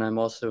 and I'm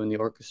also in the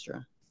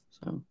orchestra.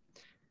 So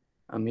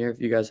I'm here if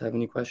you guys have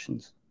any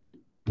questions.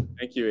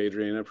 Thank you,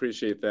 Adrian. I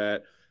appreciate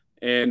that.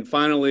 And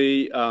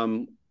finally,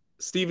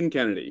 Stephen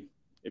Kennedy,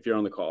 if you're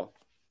on the call.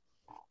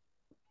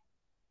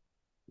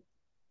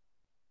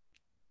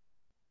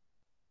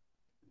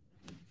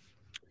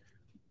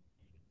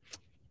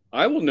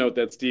 I will note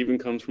that Stephen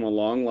comes from a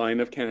long line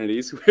of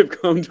Kennedys who have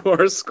come to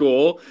our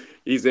school.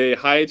 He's a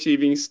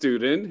high-achieving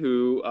student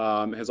who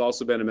has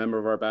also been a member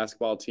of our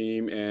basketball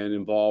team and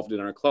involved in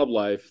our club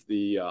life,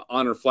 the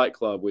Honor Flight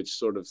Club, which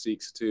sort of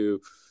seeks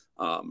to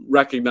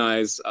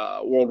recognize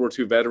World War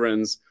II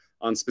veterans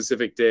on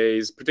specific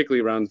days,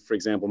 particularly around, for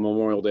example,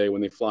 Memorial Day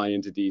when they fly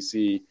into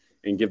D.C.,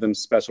 and give them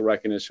special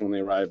recognition when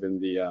they arrive in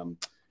the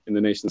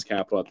nation's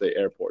capital at the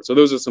airport. So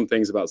those are some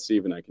things about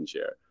Stephen I can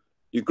share.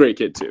 He's a great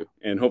kid too,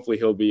 and hopefully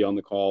he'll be on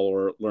the call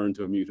or learn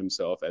to mute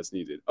himself as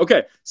needed.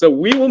 Okay, so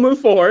we will move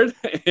forward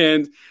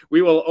and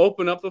we will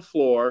open up the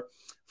floor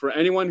for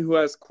anyone who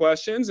has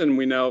questions. And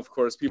we know, of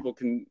course, people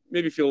can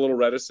maybe feel a little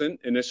reticent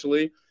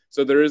initially.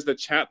 So there is the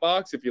chat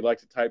box if you'd like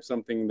to type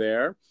something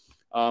there.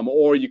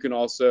 Or you can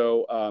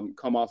also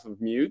come off of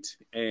mute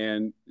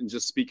and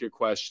just speak your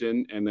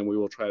question, and then we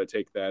will try to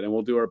take that. And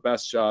we'll do our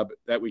best job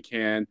that we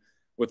can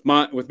with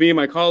me and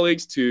my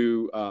colleagues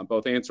to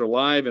both answer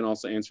live and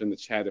also answer in the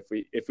chat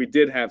if we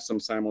did have some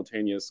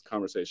simultaneous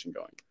conversation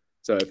going.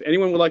 So if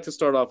anyone would like to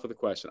start off with a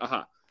question.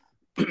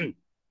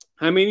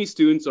 How many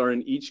students are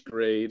in each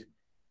grade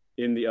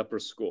in the upper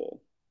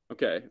school?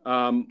 Okay,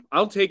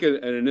 I'll take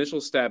an initial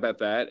stab at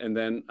that, and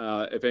then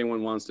if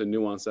anyone wants to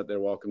nuance that, they're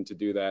welcome to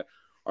do that.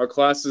 Our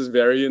classes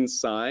vary in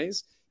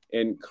size,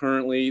 and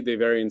currently they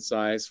vary in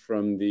size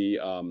from the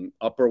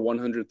upper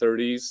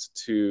 130s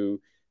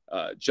to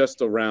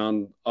just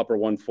around upper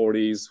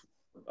 140s,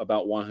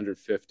 about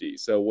 150.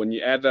 So when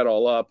you add that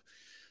all up,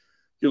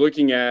 you're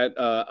looking at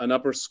an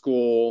upper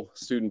school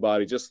student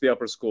body, just the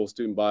upper school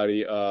student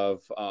body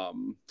of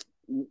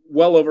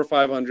well over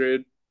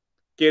 500,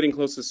 getting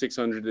close to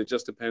 600. It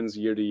just depends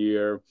year to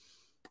year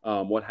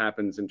what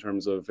happens in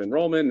terms of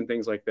enrollment and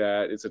things like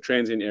that. It's a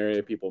transient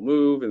area, people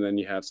move, and then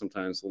you have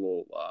sometimes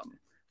little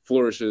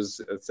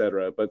flourishes,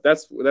 etc. But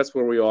that's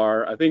where we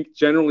are. I think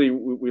generally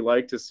we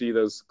like to see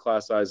those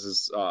class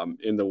sizes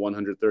in the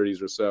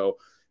 130s or so.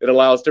 It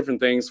allows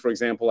different things, for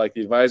example, like the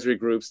advisory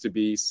groups to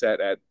be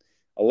set at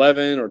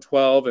 11 or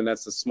 12, and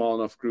that's a small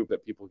enough group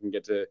that people can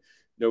get to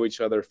know each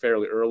other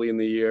fairly early in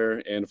the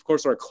year. And of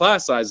course, our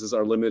class sizes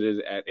are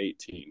limited at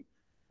 18.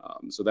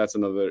 So that's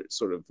another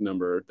sort of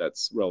number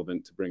that's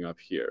relevant to bring up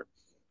here.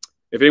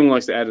 If anyone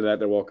likes to add to that,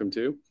 they're welcome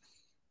to.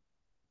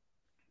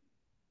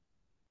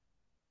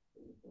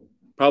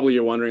 Probably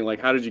you're wondering,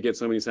 like, how did you get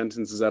so many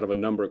sentences out of a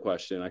number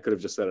question? I could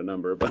have just said a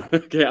number, but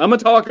okay, I'm a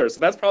talker, so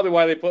that's probably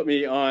why they put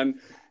me on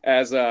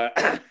as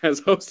as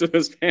host of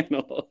this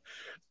panel.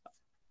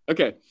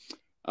 Okay.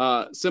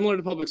 Similar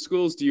to public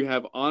schools, do you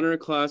have honor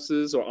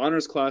classes or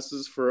honors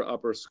classes for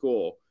upper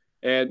school?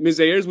 And Ms.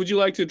 Ayers, would you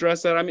like to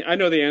address that? I mean, I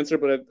know the answer,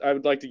 but I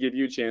would like to give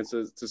you a chance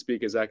to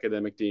speak as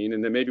academic dean,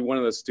 and then maybe one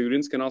of the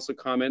students can also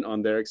comment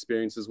on their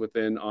experiences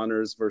within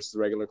honors versus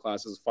regular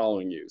classes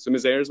following you. So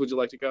Ms. Ayers, would you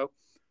like to go?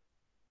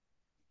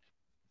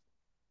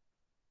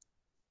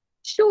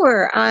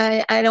 Sure.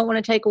 I don't want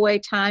to take away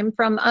time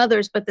from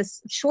others, but the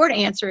short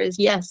answer is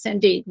yes,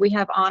 indeed. We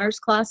have honors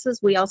classes.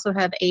 We also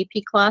have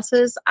AP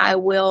classes. I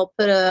will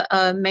put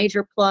a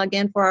major plug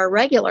in for our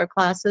regular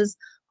classes.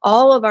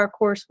 All of our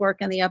coursework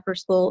in the upper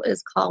school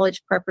is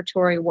college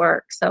preparatory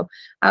work. So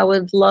I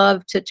would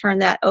love to turn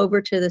that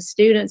over to the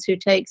students who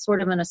take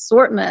sort of an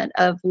assortment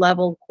of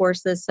level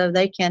courses so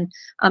they can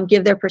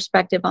give their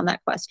perspective on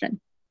that question.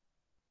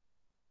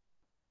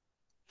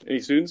 Any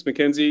students?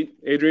 Mackenzie,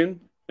 Adrian?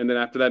 And then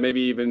after that,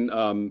 maybe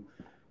even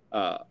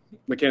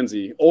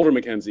Mackenzie, older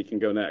Mackenzie can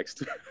go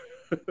next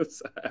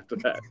after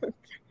that.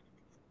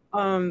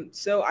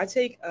 So I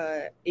take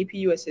AP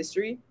US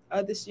History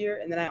this year,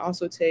 and then I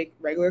also take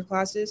regular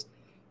classes.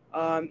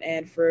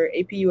 And for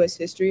AP US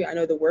History, I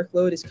know the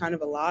workload is kind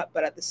of a lot,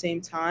 but at the same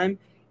time,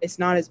 it's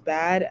not as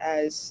bad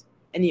as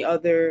any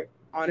other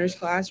honors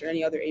class or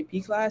any other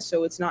AP class,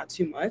 so it's not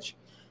too much.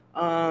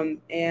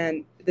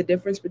 And the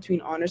difference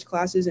between honors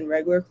classes and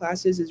regular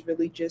classes is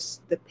really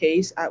just the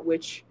pace at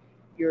which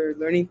you're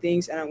learning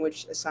things and at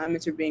which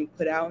assignments are being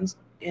put out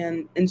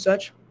and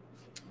such.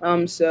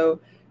 So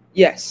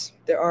yes,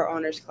 there are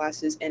honors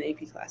classes and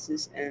AP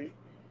classes, and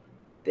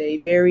they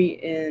vary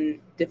in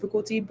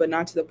difficulty, but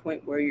not to the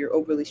point where you're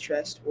overly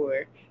stressed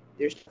or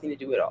there's nothing to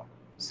do at all.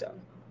 So.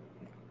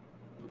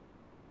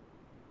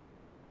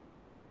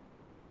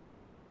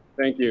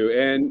 Thank you.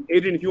 And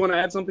Adrian, if you want to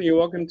add something, you're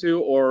welcome to,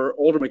 or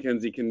older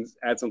Mackenzie can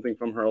add something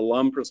from her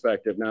alum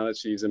perspective now that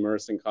she's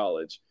immersed in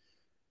college.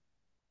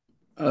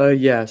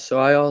 Yeah, so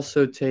I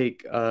also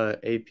take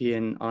AP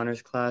and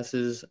honors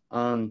classes.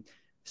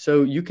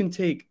 So you can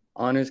take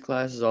honors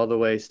classes all the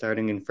way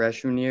starting in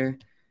freshman year.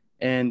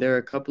 And there are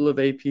a couple of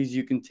APs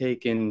you can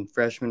take in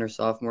freshman or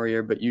sophomore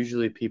year, but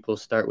usually people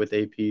start with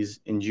APs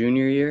in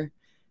junior year.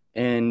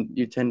 And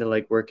you tend to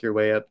like work your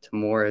way up to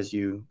more as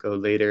you go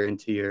later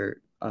into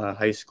your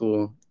high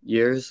school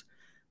years.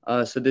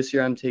 So this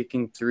year I'm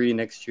taking 3,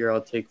 next year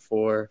I'll take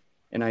 4,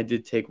 and I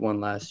did take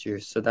 1 last year.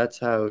 So that's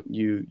how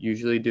you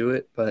usually do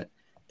it, but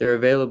they're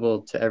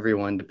available to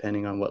everyone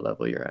depending on what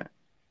level you're at.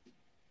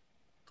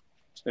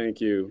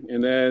 Thank you.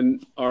 And then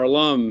our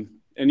alum,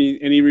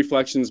 any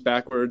reflections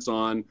backwards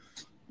on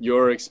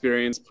your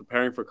experience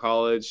preparing for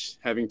college,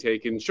 having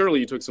taken,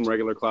 surely you took some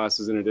regular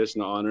classes in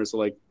addition to honors, so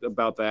like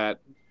about that?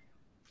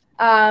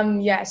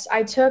 Yes,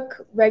 I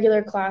took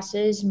regular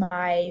classes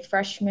my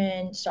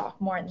freshman,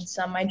 sophomore, and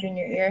some my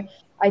junior year.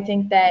 I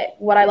think that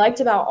what I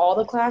liked about all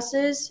the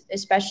classes,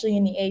 especially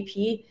in the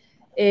AP,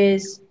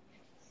 is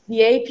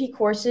the AP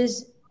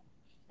courses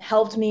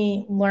helped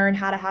me learn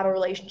how to have a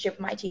relationship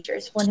with my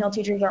teachers. Flint Hill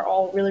teachers are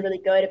all really, really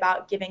good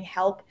about giving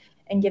help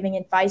and giving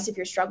advice if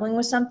you're struggling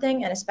with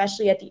something, and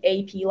especially at the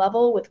AP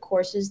level with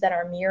courses that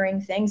are mirroring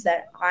things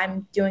that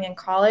I'm doing in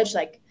college,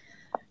 like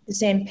the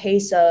same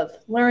pace of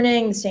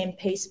learning, the same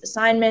pace of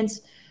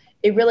assignments.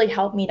 It really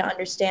helped me to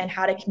understand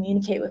how to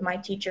communicate with my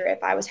teacher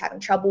if I was having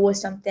trouble with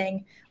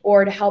something,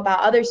 or to help out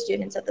other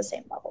students at the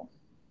same level.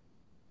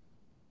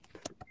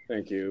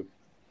 Thank you.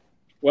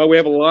 Well, we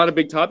have a lot of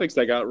big topics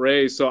that got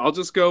raised, so I'll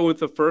just go with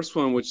the first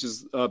one, which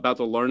is about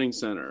the Learning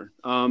Center.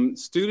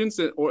 Students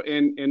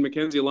and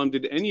Mackenzie alum,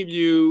 did any of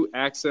you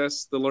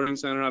access the Learning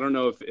Center? I don't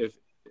know if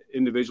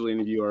individually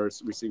any of you are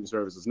receiving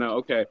services. No,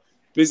 okay.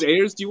 Ms.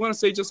 Ayers, do you want to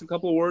say just a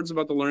couple of words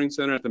about the Learning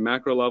Center at the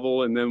macro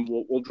level, and then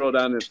we'll drill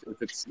down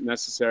if it's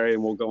necessary,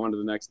 and we'll go on to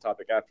the next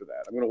topic after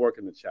that. I'm going to work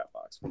in the chat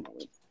box for a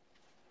moment.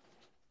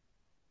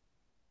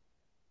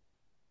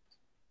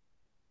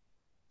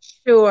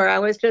 Sure. I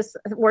was just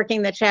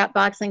working the chat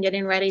box and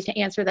getting ready to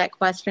answer that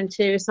question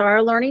too. So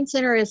our Learning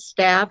Center is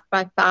staffed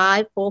by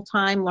 5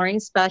 full-time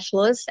learning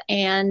specialists,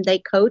 and they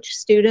coach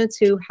students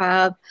who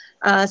have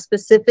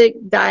specific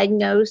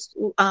diagnosed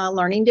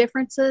learning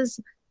differences.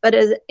 But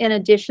in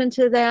addition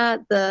to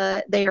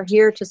that, they are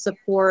here to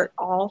support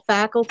all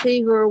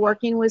faculty who are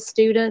working with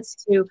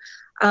students to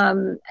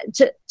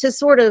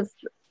sort of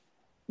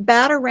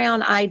bat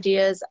around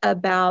ideas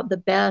about the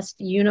best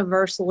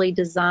universally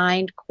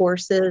designed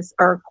courses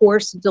or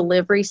course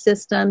delivery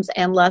systems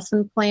and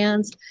lesson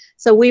plans.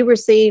 So we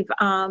receive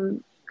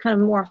kind of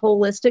more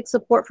holistic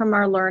support from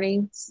our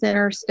Learning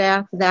Center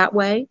staff that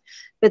way,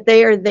 but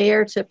they are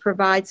there to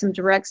provide some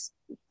direct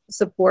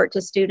support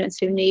to students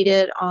who need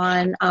it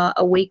on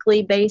a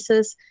weekly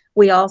basis.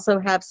 We also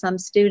have some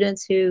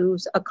students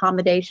whose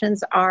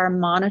accommodations are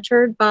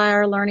monitored by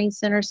our Learning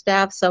Center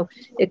staff. So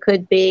it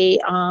could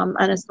be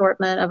an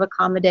assortment of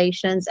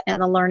accommodations,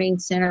 and the Learning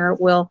Center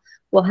will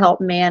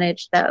help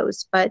manage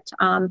those. But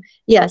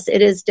yes,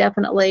 it is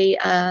definitely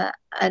an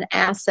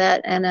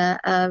asset and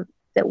that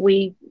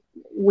we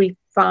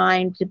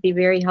find to be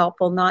very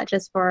helpful, not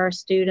just for our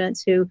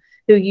students who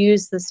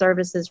use the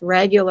services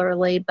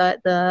regularly,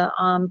 but the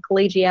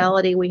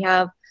collegiality we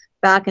have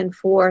back and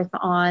forth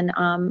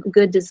on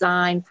good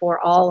design for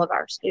all of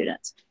our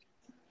students.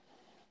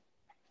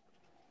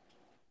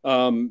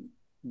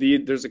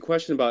 There's a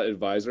question about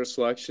advisor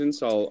selection,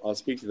 so I'll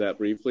speak to that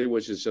briefly,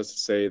 which is just to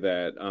say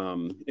that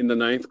in the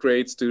 9th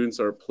grade, students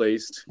are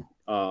placed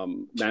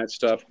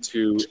matched up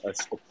to a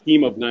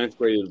team of 9th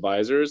grade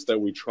advisors that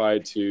we try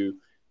to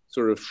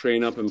sort of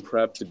train up and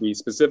prep to be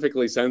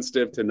specifically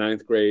sensitive to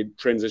 9th grade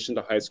transition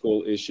to high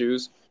school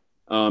issues.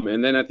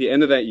 And then at the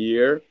end of that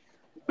year,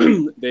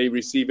 they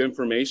receive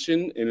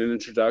information and an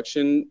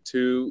introduction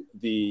to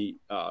the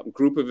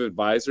group of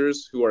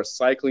advisors who are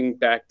cycling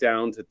back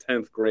down to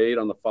 10th grade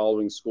on the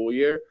following school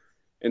year.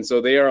 And so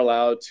they are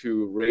allowed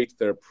to rate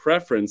their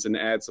preference and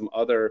add some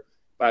other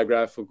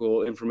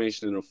biographical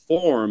information in a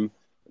form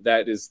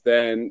that is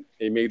then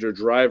a major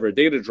driver,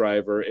 data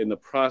driver in the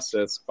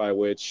process by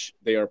which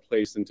they are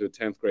placed into a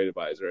 10th grade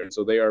advisor. And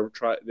so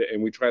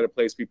we try to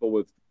place people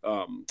with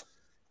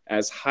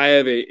as high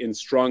of and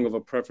strong of a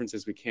preference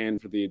as we can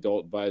for the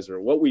adult advisor.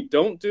 What we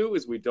don't do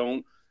is we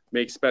don't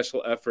make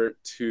special effort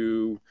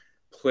to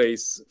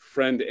place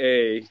friend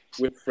A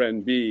with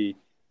friend B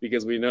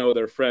because we know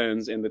they're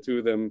friends and the two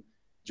of them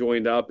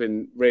joined up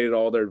and rated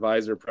all their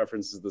advisor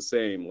preferences the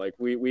same. Like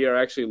we are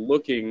actually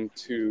looking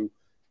to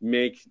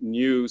make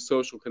new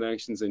social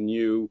connections and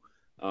new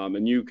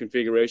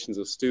configurations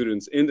of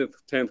students into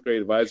 10th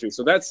grade advisory.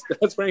 So that's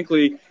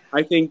frankly,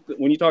 I think that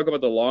when you talk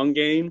about the long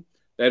game,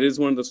 that is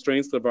one of the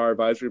strengths of our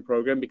advisory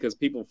program, because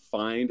people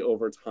find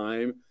over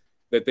time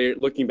that they're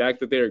looking back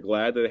that they are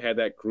glad that they had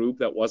that group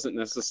that wasn't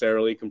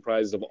necessarily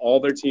comprised of all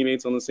their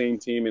teammates on the same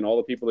team and all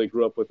the people they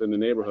grew up with in the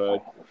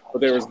neighborhood,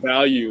 but there was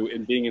value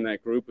in being in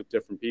that group with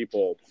different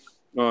people.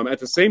 At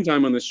the same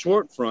time, on the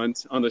short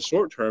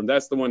term,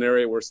 that's the one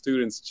area where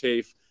students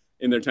chafe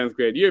in their 10th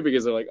grade year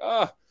because they're like,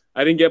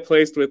 I didn't get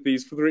placed with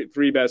these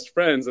three best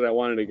friends that I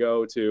wanted to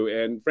go to.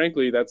 And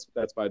frankly, that's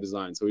by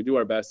design. So we do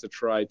our best to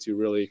try to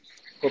really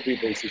put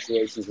people in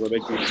situations where they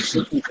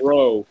can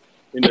grow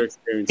in their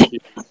experience.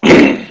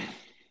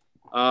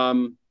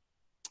 And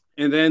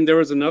then there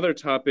was another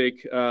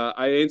topic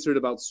I answered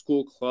about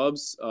school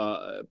clubs.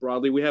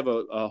 Broadly, we have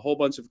a whole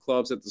bunch of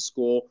clubs at the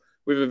school.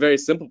 We have a very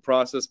simple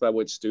process by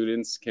which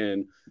students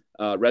can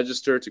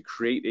register to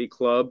create a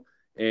club.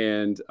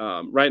 And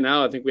right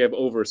now, I think we have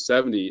over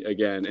 70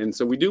 again. And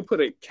so we do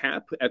put a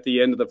cap at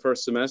the end of the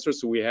first semester.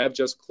 So we have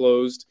just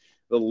closed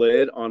the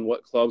lid on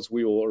what clubs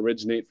we will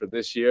originate for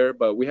this year.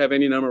 But we have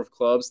any number of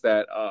clubs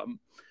that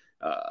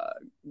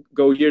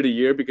go year to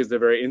year because they're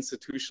very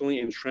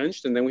institutionally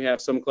entrenched. And then we have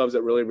some clubs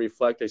that really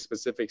reflect a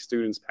specific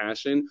student's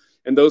passion.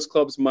 And those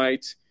clubs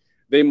might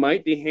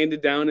be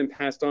handed down and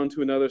passed on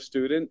to another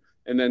student.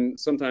 And then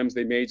sometimes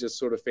they may just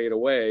sort of fade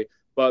away.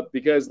 But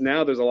because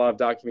now there's a lot of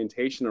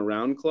documentation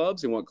around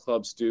clubs and what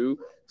clubs do,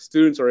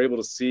 students are able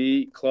to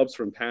see clubs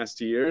from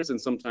past years. And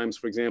sometimes,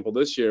 for example,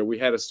 this year, we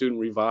had a student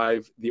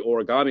revive the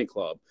origami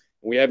club.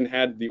 We haven't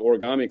had the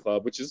origami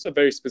club, which is a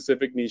very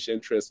specific niche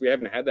interest. We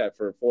haven't had that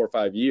for 4 or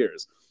 5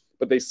 years.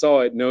 But they saw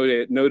it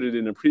noted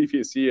in a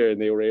previous year, and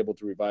they were able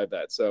to revive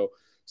that. So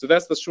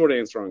that's the short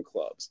answer on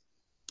clubs.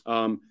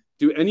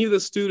 Do any of the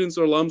students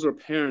or alums or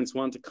parents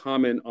want to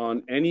comment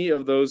on any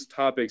of those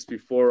topics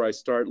before I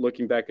start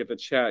looking back at the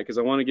chat? Because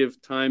I want to give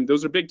time.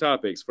 Those are big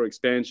topics for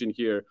expansion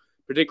here,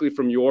 particularly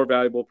from your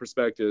valuable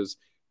perspectives.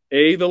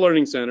 A, the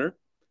Learning Center,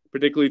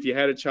 particularly if you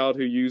had a child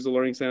who used the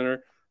Learning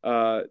Center.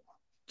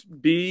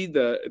 B,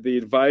 the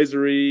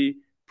advisory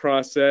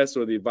process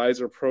or the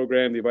advisory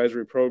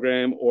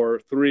program, or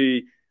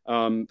 3,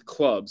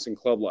 clubs and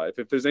club life.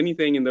 If there's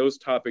anything in those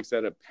topics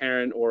that a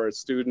parent or a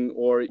student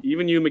or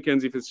even you,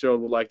 Mackenzie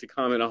Fitzgerald, would like to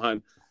comment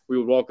on, we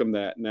would welcome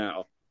that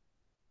now.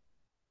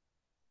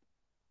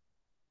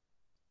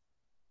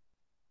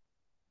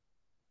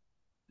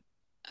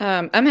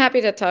 I'm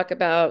happy to talk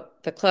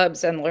about the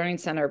clubs and Learning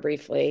Center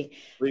briefly.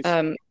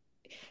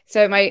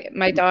 So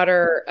my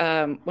daughter,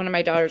 one of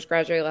my daughters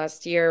graduated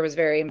last year, was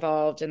very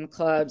involved in the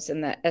clubs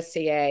and the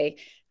SCA,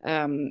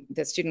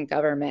 the student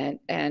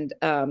government, and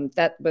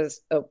that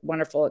was a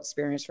wonderful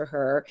experience for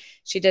her.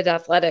 She did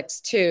athletics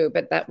too,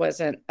 but that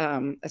wasn't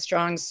a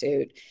strong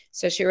suit.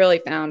 So she really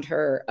found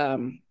her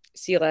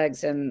sea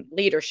legs and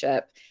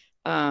leadership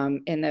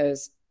in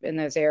those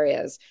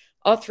areas.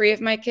 All three of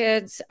my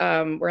kids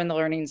were in the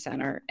Learning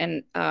Center,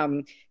 and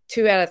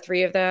 2 out of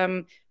 3 of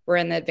them were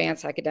in the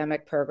advanced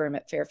academic program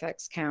at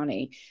Fairfax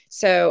County.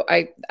 So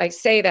I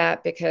say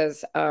that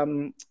because I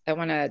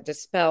want to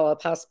dispel a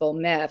possible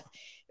myth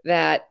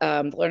that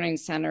the Learning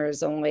Center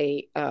is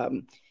only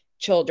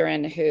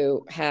children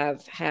who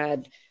have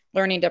had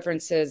learning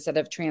differences that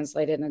have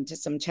translated into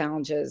some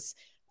challenges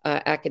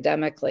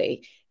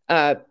academically.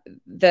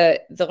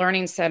 The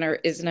Learning Center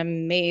is an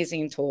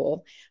amazing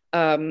tool.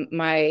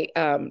 My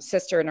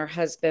sister and her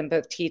husband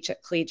both teach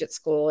at collegiate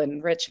school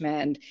in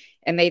Richmond,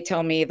 and they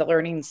tell me the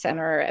Learning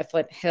Center at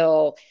Flint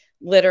Hill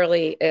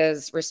literally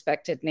is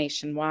respected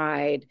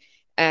nationwide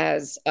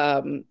as,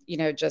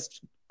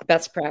 just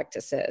best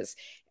practices.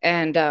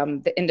 And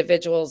the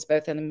individuals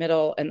both in the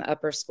middle and the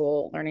upper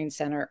school Learning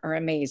Center are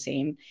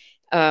amazing.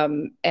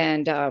 I'm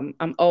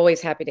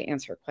always happy to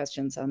answer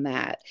questions on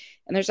that.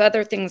 And there's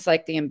other things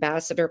like the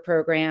ambassador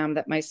program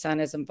that my son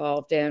is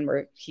involved in,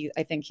 where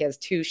I think he has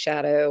 2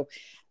 shadow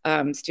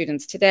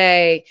students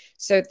today.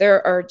 So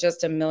there are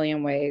just a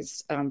million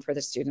ways for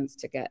the students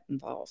to get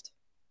involved.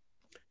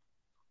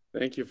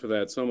 Thank you for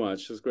that so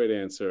much. That's a great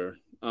answer.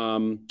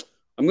 I'm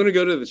going to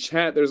go to the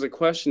chat. There's a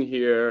question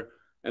here.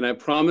 And I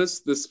promise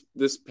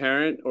this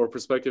parent or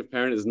prospective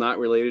parent is not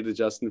related to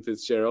Justin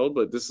Fitzgerald,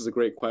 but this is a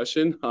great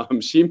question.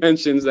 She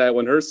mentions that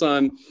when her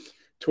son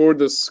toured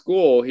the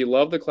school, he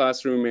loved the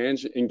classroom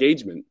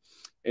engagement.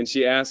 And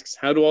she asks,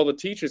 how do all the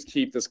teachers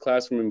keep this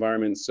classroom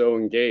environment so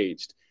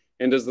engaged?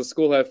 And does the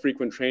school have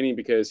frequent training?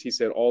 Because he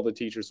said all the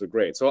teachers are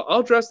great. So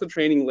I'll address the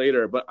training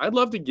later, but I'd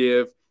love to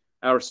give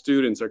our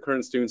students, our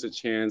current students, a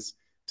chance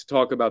to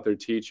talk about their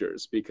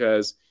teachers,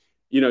 because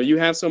you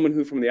have someone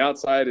who from the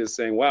outside is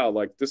saying, wow,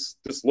 like this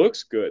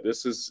looks good.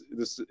 This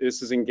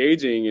is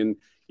engaging, and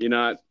you're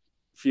not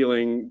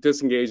feeling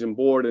disengaged and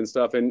bored and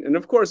stuff. And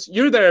of course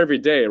you're there every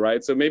day,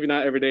 right? So maybe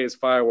not every day is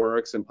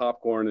fireworks and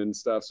popcorn and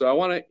stuff. So I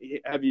want to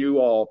have you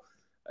all,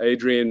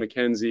 Adrian,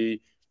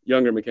 Mackenzie,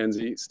 younger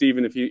Mackenzie,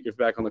 Stephen, if you're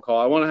back on the call,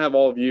 I want to have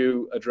all of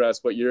you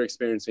address what you're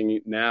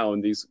experiencing now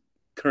in these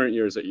current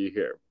years that you're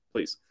here,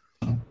 please.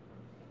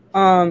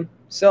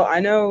 So I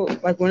know,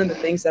 like, one of the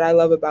things that I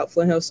love about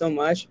Flint Hill so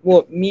much,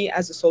 well, me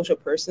as a social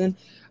person,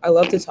 I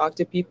love to talk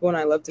to people, and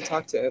I love to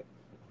talk to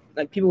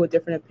like people with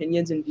different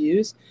opinions and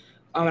views.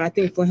 And I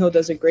think Flint Hill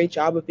does a great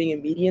job of being a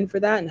median for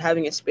that and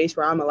having a space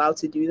where I'm allowed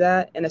to do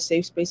that, and a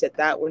safe space at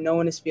that, where no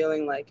one is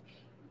feeling like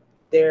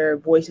their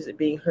voices are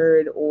being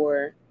heard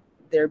or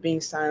they're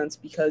being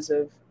silenced because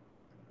of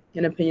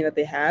an opinion that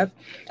they have.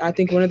 And I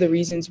think one of the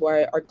reasons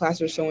why our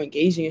classes are so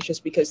engaging is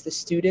just because the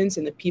students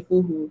and the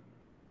people who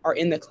are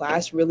in the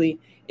class really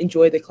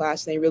enjoy the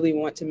class, and they really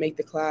want to make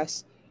the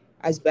class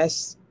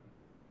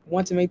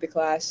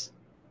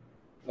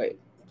wait,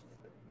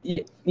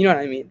 you know what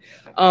I mean?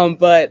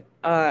 But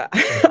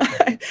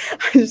I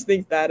just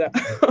think that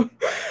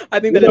I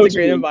think that it's a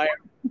great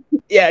environment.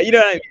 Yeah, you know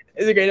what I mean?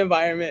 It's a great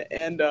environment,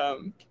 and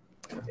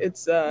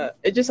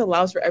it just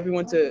allows for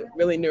everyone to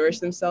really nourish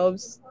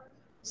themselves.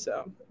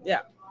 So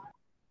yeah.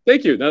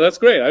 Thank you. No, that's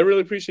great. I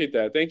really appreciate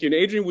that. Thank you. And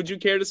Adrian, would you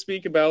care to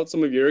speak about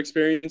some of your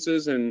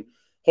experiences? And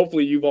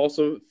hopefully you've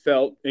also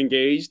felt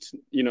engaged,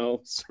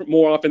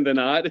 more often than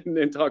not,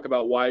 and talk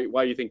about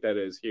why you think that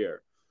is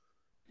here.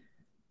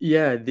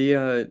 Yeah,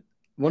 the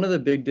one of the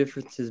big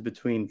differences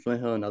between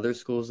Flint Hill and other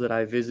schools that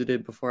I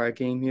visited before I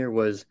came here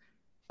was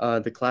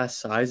the class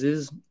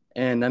sizes,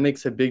 and that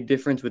makes a big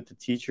difference with the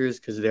teachers,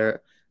 because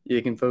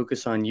they can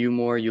focus on you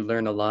more. You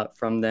learn a lot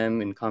from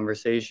them in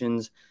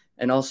conversations,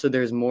 and also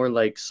there's more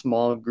like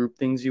small group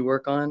things you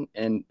work on,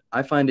 and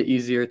I find it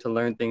easier to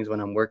learn things when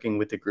I'm working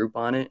with a group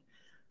on it.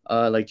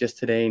 Like just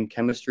today in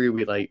chemistry,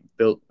 we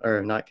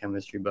not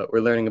chemistry, but we're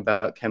learning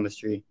about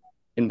chemistry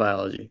in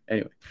biology.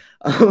 Anyway,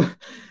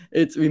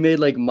 we made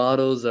like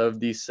models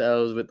of these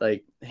cells with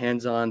like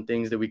hands-on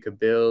things that we could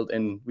build,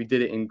 and we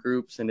did it in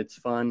groups, and it's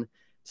fun.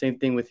 Same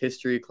thing with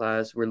history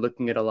class. We're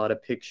looking at a lot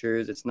of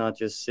pictures. It's not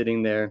just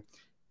sitting there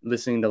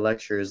listening to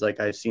lectures like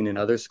I've seen in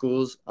other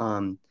schools.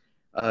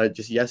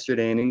 Just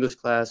yesterday in English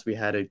class, we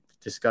had a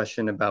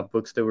discussion about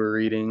books that we're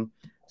reading.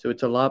 So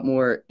it's a lot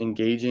more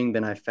engaging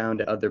than I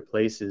found at other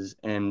places,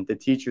 and the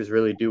teachers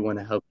really do want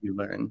to help you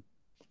learn.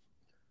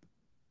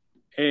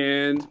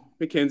 And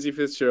Mackenzie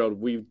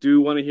Fitzgerald, we do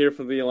want to hear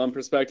from the alum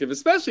perspective,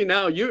 especially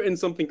now you're in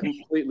something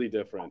completely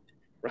different.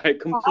 right?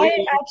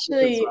 Completely. I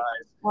actually,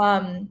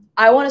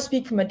 I want to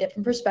speak from a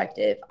different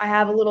perspective. I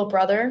have a little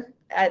brother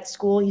at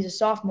school. He's a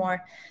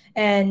sophomore,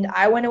 and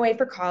I went away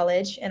for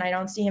college, and I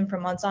don't see him for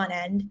months on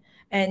end.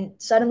 And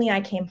suddenly I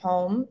came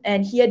home,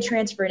 and he had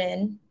transferred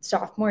in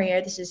sophomore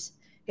year. This is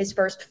his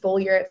first full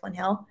year at Flint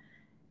Hill,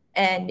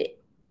 and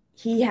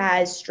he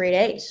has straight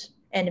A's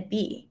and a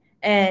B.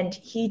 And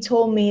he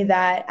told me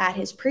that at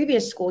his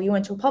previous school, he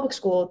went to a public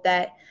school,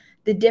 that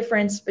the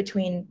difference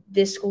between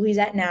this school he's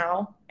at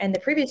now and the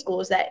previous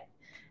school is that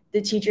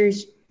the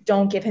teachers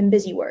don't give him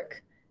busy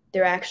work.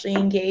 They're actually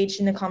engaged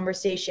in the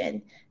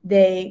conversation.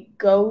 They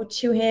go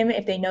to him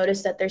if they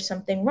notice that there's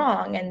something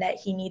wrong and that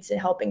he needs a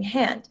helping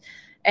hand.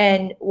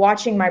 And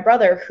watching my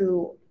brother,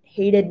 who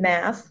hated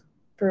math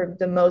for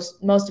the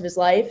most of his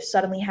life,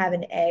 suddenly have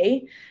an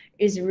A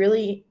is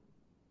really,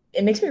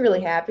 it makes me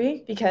really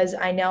happy, because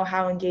I know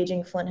how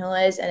engaging Flint Hill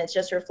is, and it's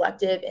just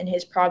reflective in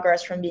his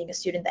progress from being a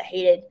student that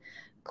hated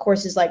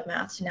courses like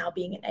math to now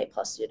being an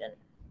A+ student.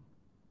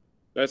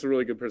 That's a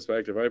really good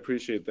perspective. I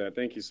appreciate that.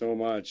 Thank you so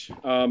much.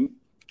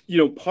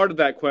 Part of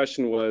that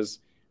question was,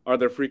 are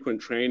there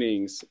frequent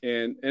trainings?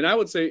 And I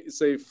would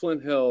say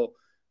Flint Hill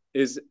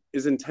is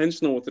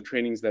intentional with the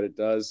trainings that it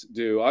does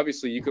do.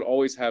 Obviously, you could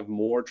always have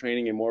more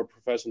training and more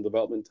professional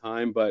development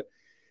time, but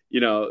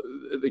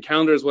the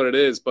calendar is what it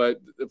is.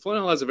 But Flint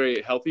Hill has a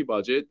very healthy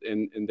budget,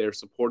 and they're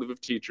supportive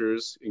of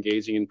teachers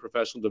engaging in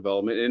professional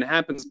development. And it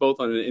happens both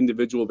on an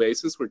individual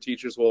basis, where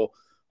teachers will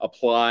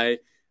apply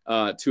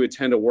to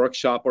attend a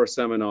workshop or a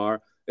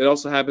seminar. It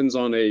also happens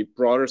on a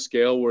broader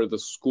scale, where the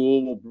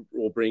school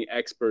will bring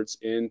experts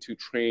in to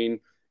train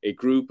a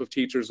group of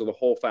teachers or the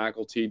whole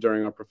faculty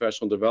during our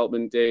professional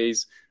development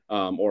days,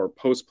 or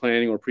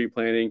post-planning or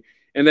pre-planning.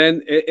 And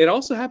then it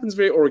also happens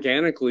very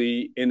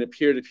organically in a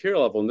peer-to-peer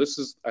level. And this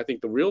is, I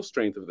think, the real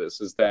strength of this,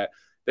 is that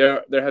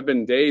there have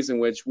been days in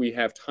which we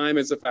have time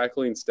as a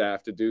faculty and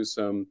staff to do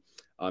some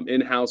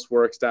in-house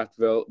work, staff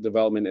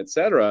development, et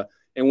cetera.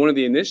 And one of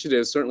the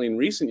initiatives, certainly in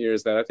recent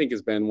years, that I think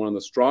has been one of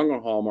the stronger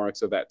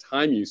hallmarks of that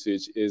time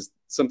usage is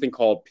something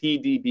called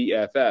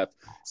PDBFF.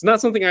 It's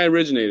not something I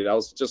originated. I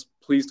was just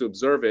pleased to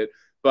observe it.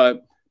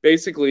 But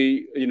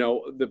basically,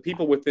 the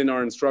people within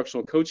our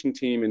instructional coaching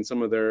team and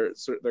some of their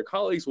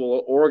colleagues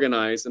will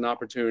organize an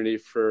opportunity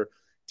for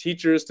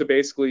teachers to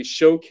basically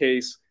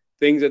showcase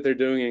things that they're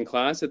doing in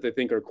class that they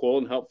think are cool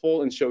and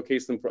helpful, and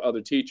showcase them for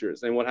other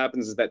teachers. And what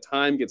happens is that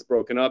time gets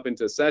broken up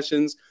into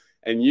sessions,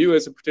 and you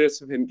as a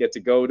participant get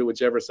to go to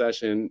whichever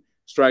session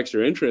strikes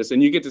your interest,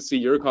 and you get to see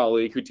your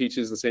colleague who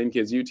teaches the same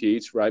kids you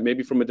teach, right?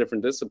 Maybe from a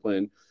different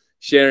discipline,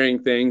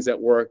 sharing things that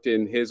worked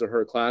in his or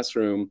her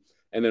classroom.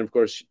 And then, of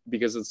course,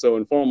 because it's so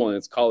informal and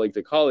it's colleague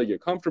to colleague, you're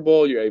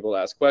comfortable, you're able to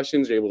ask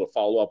questions, you're able to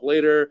follow up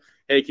later.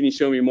 Hey, can you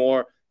show me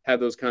more? Have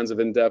those kinds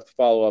of in-depth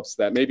follow-ups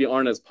that maybe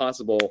aren't as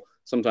possible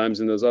sometimes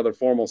in those other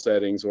formal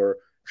settings or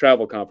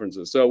travel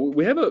conferences. So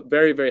we have a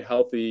very, very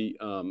healthy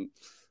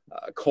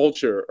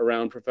culture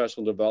around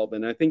professional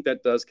development. And I think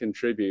that does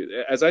contribute.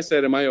 As I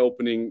said in my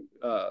opening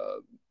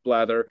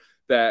blather,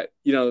 that,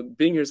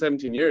 being here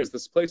 17 years,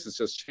 this place has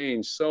just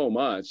changed so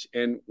much.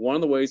 And one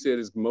of the ways it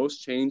is most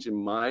changed, in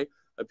my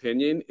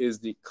opinion, is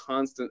the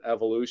constant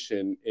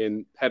evolution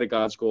in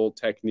pedagogical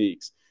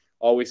techniques,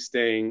 always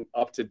staying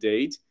up to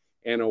date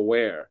and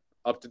aware,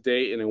 And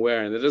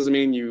that doesn't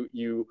mean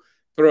you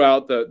throw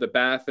out the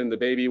bath and the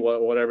baby,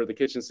 whatever, the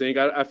kitchen sink.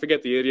 I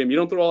forget the idiom. You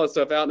don't throw all that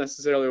stuff out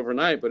necessarily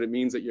overnight, but it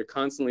means that you're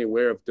constantly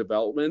aware of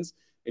developments,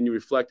 and you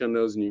reflect on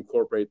those and you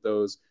incorporate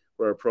those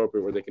where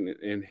appropriate, where they can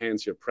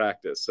enhance your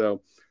practice.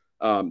 So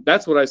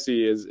that's what I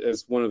see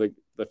as one of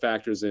the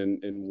factors in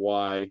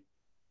why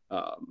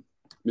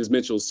Ms.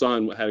 Mitchell's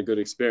son had a good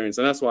experience.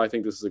 And that's why I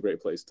think this is a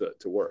great place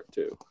to work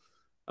too.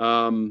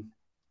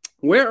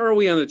 Where are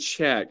we on the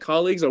chat?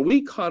 Colleagues, are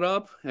we caught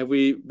up? Have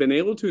we been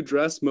able to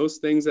address most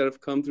things that have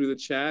come through the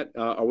chat?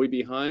 Are we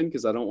behind?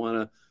 Because I don't want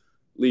to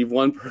leave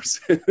one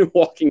person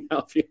walking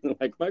out feeling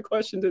like my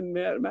question didn't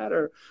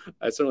matter.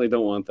 I certainly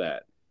don't want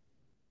that.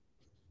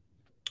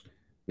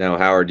 No,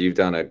 Howard, you've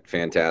done a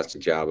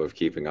fantastic job of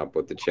keeping up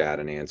with the chat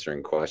and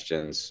answering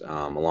questions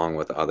along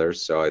with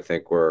others. So I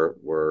think we're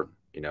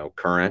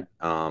current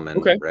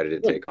and ready to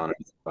take on a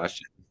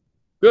question.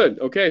 Good.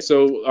 Okay.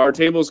 So our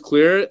table is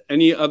clear.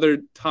 Any other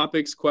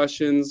topics,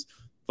 questions,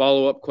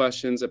 follow-up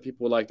questions that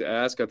people would like to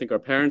ask? I think our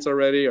parents are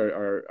ready.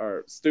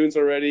 Our students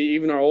are ready.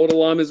 Even our old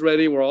alum is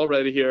ready. We're all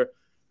ready here.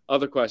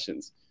 Other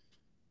questions?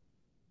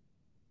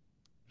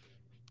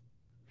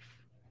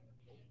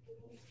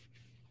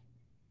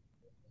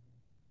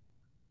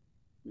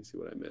 Let me see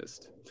what I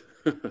missed.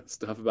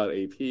 Stuff about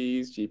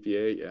APs,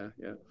 GPA.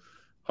 Yeah.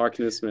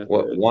 Harkness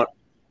method.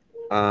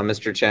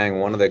 Mr. Chang,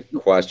 one of the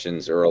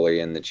questions early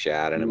in the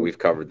chat, and we've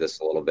covered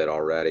this a little bit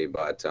already,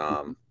 but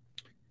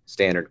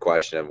standard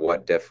question of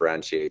what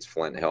differentiates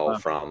Flint Hill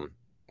from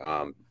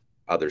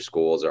other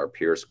schools, our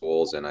peer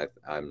schools, and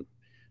I'm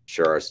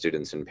sure our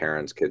students and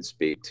parents could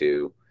speak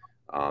to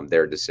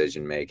their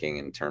decision making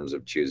in terms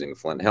of choosing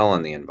Flint Hill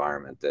and the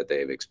environment that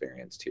they've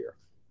experienced here.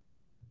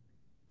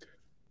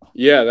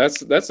 Yeah,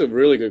 that's a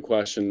really good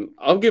question.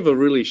 I'll give a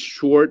really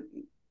short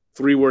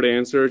three-word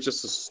answer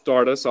just to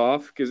start us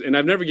off? And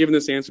I've never given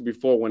this answer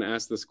before when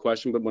asked this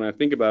question, but when I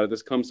think about it,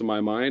 this comes to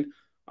my mind.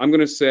 I'm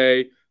going to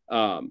say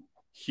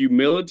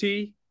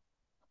humility,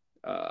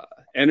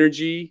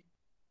 energy,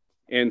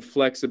 and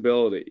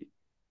flexibility.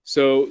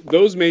 So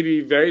those may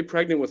be very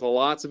pregnant with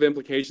lots of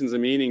implications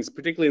and meanings,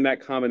 particularly in that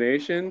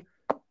combination.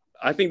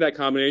 I think that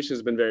combination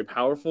has been very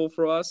powerful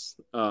for us,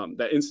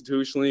 that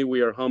institutionally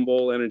we are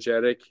humble,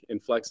 energetic,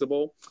 and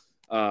flexible.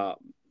 But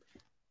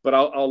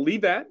I'll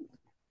leave that,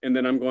 and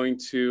then I'm going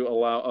to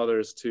allow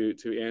others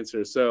to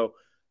answer. So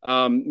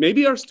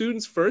maybe our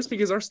students first,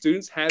 because our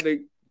students had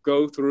to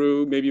go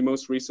through maybe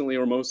most recently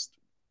or most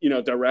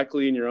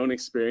directly in your own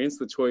experience,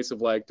 the choice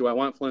of like, do I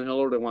want Flint Hill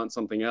or do I want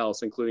something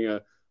else, including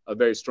a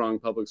very strong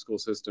public school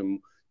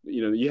system.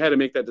 You had to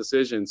make that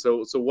decision.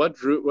 So what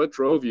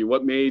drove you?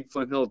 What made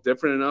Flint Hill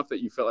different enough that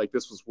you felt like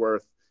this was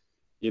worth,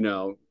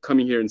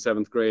 coming here in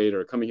 7th grade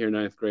or coming here in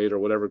 9th grade or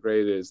whatever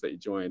grade it is that you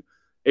joined?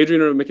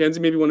 Adrian or Mackenzie,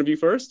 maybe one of you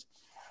first?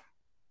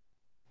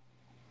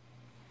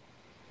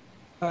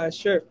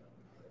 Sure.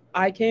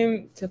 I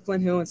came to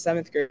Flint Hill in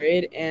 7th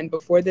grade, and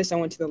before this, I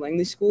went to the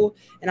Langley School,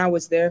 and I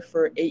was there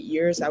for 8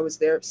 years. I was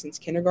there since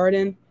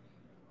kindergarten,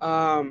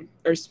 or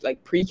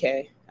like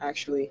pre-K,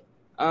 actually.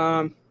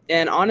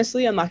 And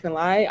honestly, I'm not gonna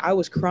lie, I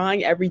was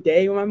crying every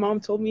day when my mom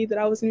told me that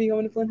I was gonna be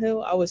going to Flint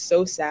Hill. I was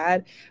so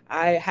sad.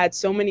 I had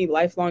so many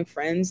lifelong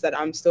friends that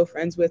I'm still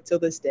friends with till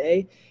this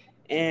day.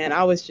 And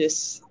I was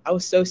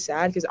so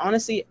sad because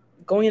honestly,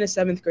 going into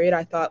 7th grade,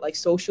 I thought like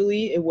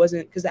socially it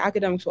wasn't, because the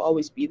academics will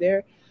always be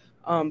there.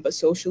 But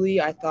socially,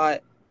 I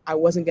thought I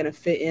wasn't gonna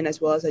fit in as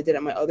well as I did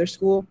at my other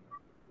school.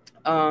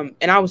 And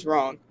I was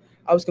wrong.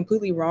 I was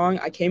completely wrong.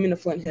 I came into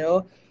Flint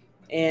Hill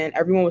and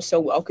everyone was so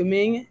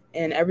welcoming,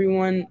 and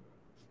everyone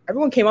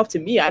came up to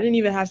me. I didn't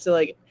even have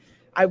to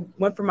I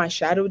went for my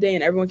shadow day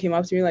and everyone came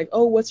up to me like,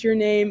 oh, what's your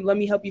name? Let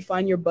me help you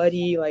find your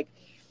buddy. Like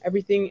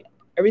everything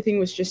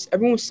was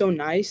everyone was so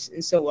nice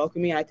and so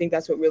welcoming. And I think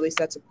that's what really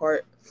sets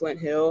apart Flint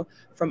Hill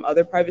from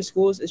other private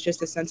schools. It's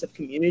just a sense of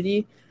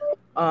community.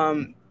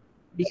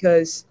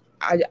 Because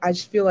I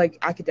just feel like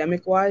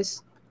academic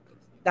wise,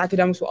 the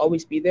academics will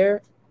always be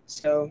there.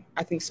 So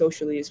I think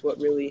socially is what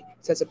really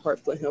sets apart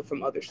Flint Hill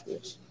from other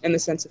schools, and the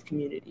sense of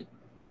community.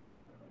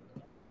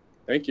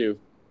 Thank you.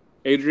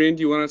 Adrian,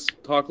 do you want to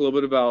talk a little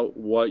bit about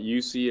what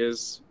you see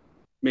as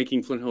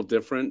making Flint Hill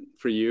different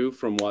for you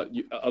from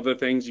other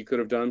things you could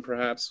have done,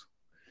 perhaps?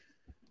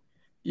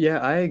 Yeah,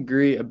 I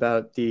agree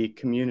about the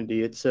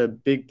community. It's a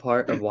big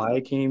part of why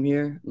I came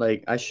here.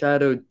 Like, I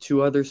shadowed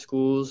 2 other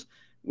schools,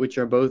 which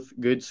are both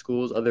good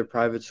schools, other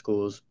private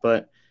schools.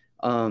 But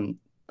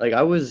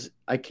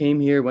I came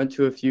here, went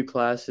to a few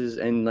classes,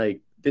 and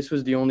this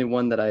was the only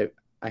one that I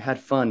had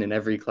fun in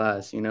every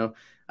class.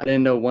 I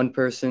didn't know one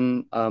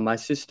person. My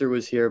sister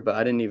was here, but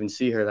I didn't even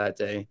see her that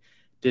day.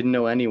 Didn't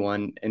know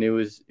anyone, and it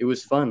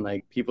was fun.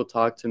 Like, people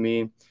talked to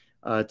me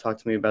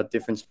about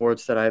different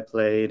sports that I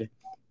played.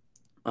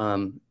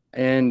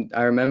 And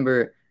I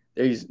remember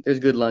there's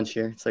good lunch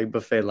here. It's like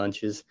buffet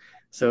lunches.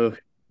 So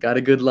got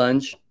a good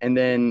lunch, and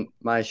then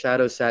my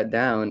shadow sat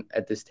down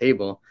at this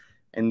table,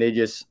 and they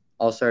just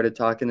all started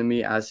talking to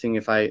me, asking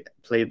if I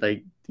played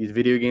like these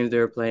video games they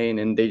were playing,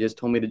 and they just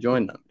told me to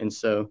join them. And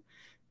so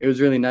it was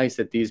really nice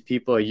that these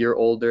people a year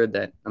older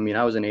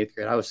I was in 8th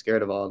grade. I was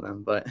scared of all of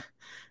them, but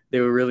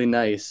they were really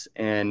nice,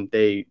 and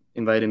they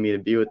invited me to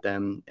be with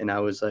them. And I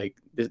was like,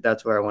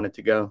 that's where I wanted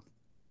to go.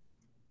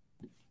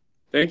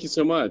 Thank you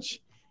so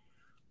much.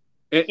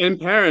 And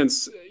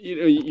parents,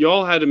 you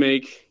all had to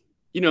make,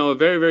 a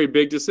very, very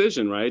big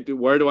decision, right?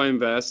 Where do I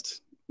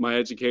invest my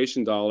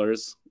education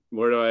dollars?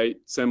 Where do I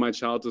send my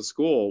child to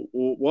school?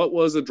 What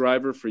was a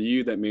driver for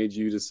you that made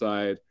you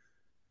decide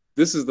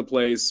this is the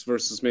place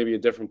versus maybe a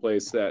different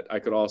place that I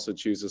could also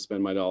choose to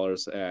spend my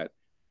dollars at?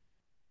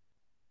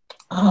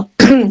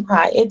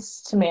 Hi,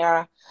 it's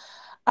Tamara.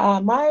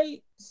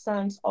 My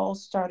sons all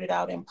started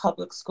out in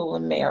public school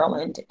in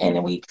Maryland, and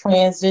then we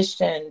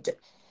transitioned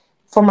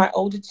for my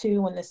older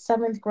 2 in the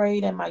 7th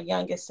grade and my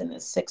youngest in the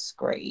 6th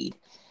grade.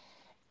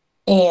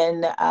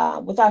 And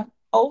with our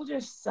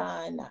older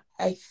son,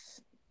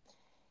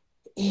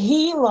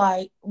 we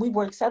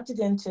were accepted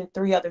into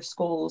 3 other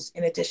schools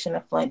in addition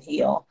to Flint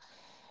Hill.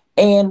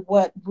 And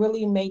what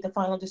really made the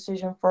final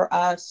decision for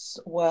us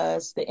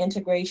was the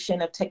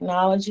integration of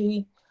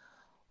technology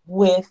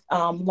with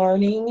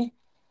learning,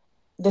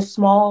 the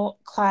small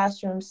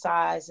classroom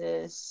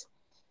sizes,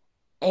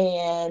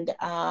 and the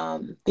I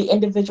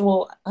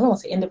don't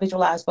want to say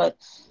individualized, but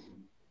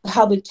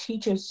how the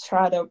teachers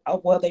try to,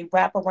 they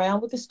wrap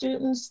around with the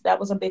students. That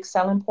was a big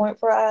selling point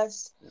for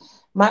us.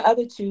 My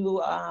other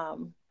 2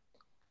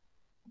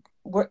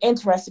 were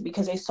interested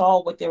because they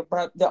saw what their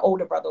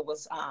older brother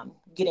was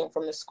getting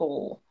from the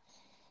school.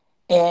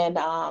 And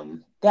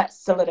that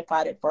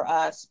solidified it for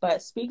us.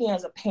 But speaking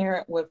as a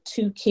parent with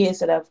 2 kids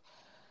that have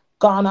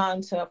gone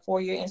on to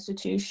 4-year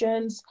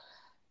institutions,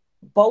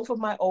 both of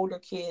my older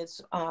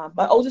kids,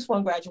 my oldest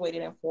one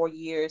graduated in 4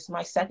 years.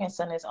 My second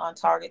son is on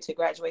target to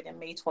graduate in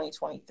May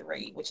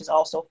 2023, which is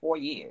also 4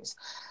 years.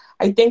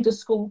 I think the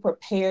school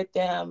prepared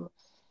them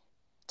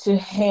to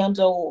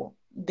handle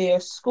their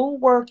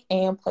schoolwork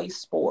and play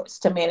sports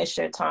to manage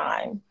their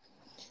time.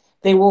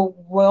 They were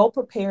well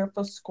prepared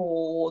for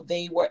school.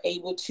 They were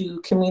able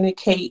to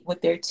communicate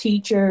with their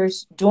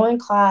teachers during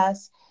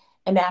class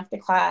and after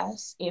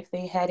class if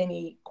they had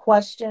any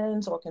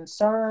questions or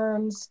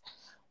concerns,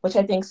 which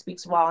I think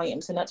speaks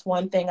volumes. And that's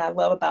one thing I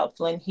love about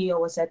Flint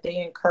Hill is that they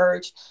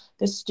encourage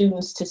the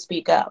students to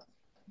speak up.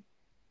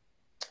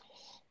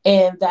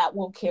 And that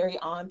will carry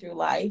on through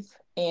life.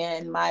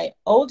 And my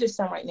oldest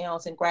son right now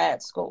is in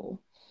grad school.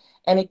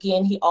 And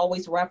again, he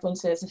always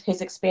references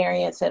his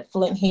experience at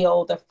Flint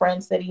Hill, the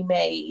friends that he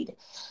made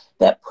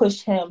that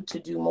pushed him to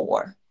do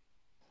more.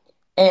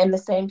 And the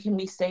same can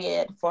be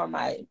said for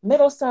my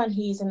middle son.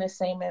 He's in the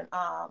same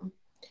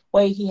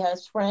way. He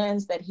has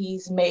friends that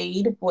he's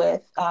made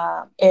with,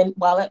 and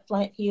while at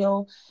Flint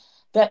Hill,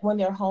 that when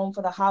they're home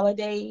for the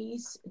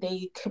holidays,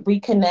 they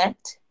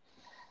reconnect.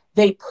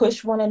 They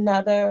push one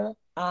another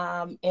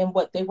in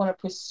what they want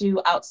to pursue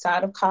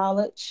outside of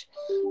college.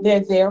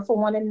 They're there for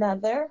one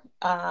another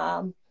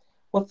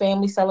with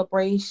family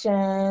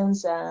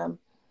celebrations,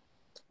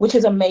 which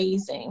is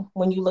amazing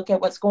when you look at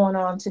what's going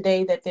on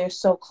today, that they're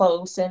so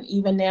close. And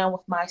even now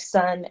with my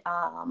son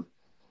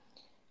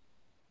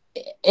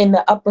in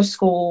the upper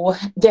school,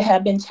 there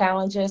have been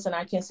challenges, and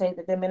I can say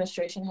that the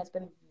administration has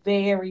been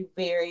very,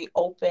 very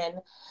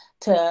open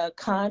to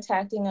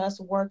contacting us,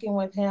 working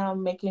with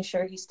him, making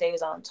sure he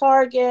stays on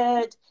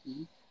target.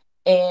 Mm-hmm.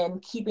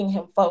 And keeping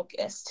him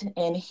focused.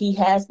 And he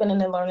has been in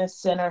the Learning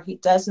Center. He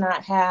does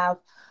not have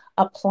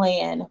a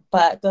plan,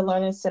 but the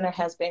Learning Center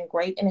has been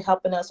great in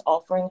helping us,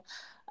 offering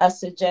us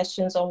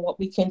suggestions on what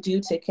we can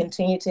do to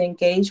continue to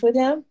engage with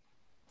him.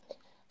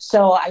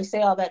 So I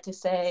say all that to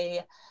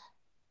say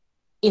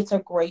it's a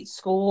great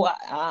school.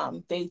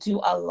 They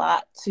do a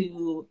lot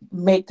to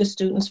make the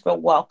students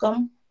feel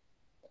welcome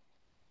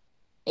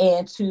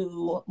and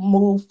to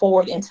move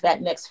forward into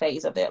that next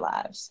phase of their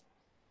lives.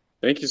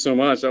 Thank you so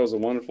much. That was a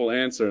wonderful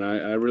answer, and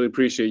I really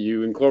appreciate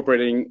you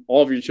incorporating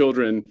all of your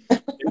children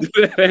into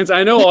that answer.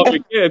 I know all of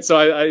your kids, so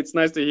it's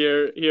nice to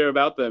hear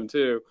about them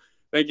too.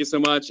 Thank you so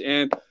much.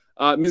 And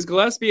Ms.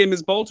 Gillespie and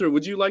Ms. Bolter,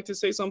 would you like to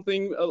say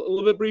something a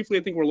little bit briefly?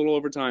 I think we're a little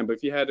over time, but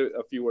if you had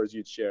a few words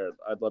you'd share,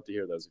 I'd love to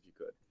hear those if you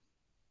could.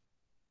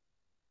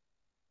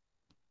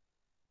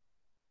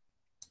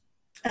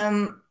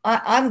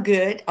 I'm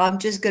good. I'm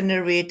just going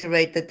to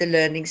reiterate that the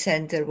Learning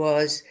Center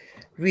was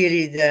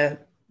really the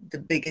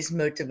biggest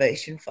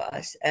motivation for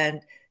us,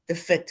 and the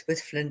fit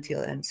with Flint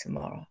Hill and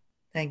Samara.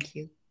 Thank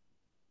you.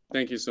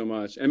 Thank you so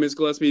much. And Ms.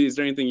 Gillespie, is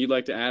there anything you'd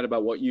like to add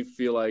about what you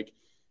feel like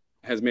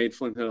has made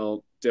Flint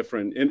Hill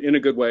different in a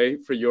good way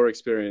for your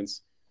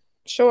experience?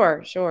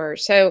 Sure.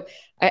 So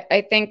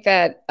I think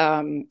that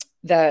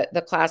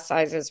the class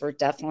sizes were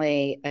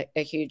definitely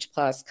a huge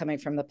plus coming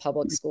from the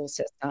public school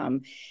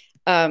system.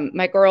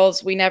 My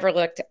girls, we never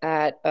looked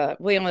at,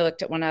 we only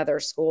looked at one other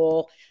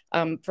school.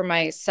 For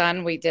my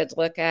son, we did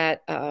look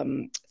at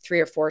 3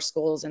 or 4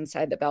 schools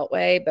inside the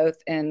Beltway, both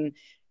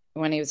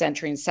when he was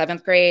entering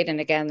 7th grade and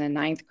again in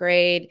 9th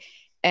grade.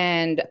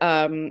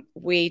 And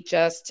we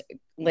just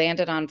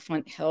landed on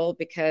Flint Hill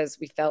because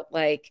we felt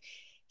like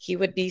he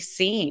would be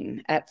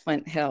seen at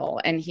Flint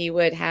Hill and he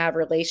would have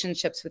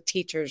relationships with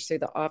teachers through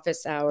the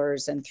office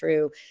hours and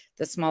through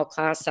the small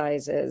class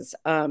sizes.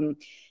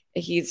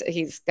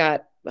 He's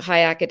got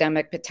high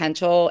academic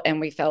potential, and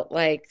we felt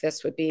like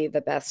this would be the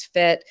best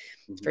fit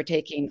for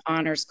taking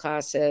honors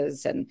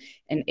classes and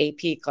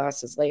AP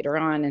classes later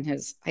on in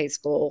his high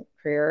school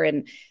career.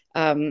 And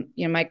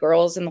my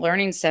girls in the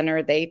Learning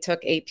Center, they took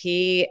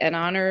AP and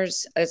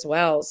honors as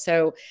well.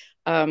 So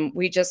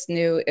we just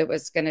knew it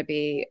was going to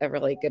be a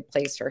really good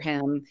place for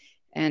him.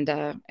 And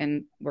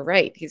we're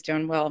right, he's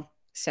doing well.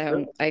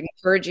 So I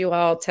encourage you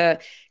all to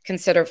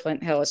consider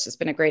Flint Hill. It's just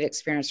been a great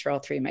experience for all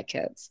 3 of my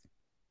kids.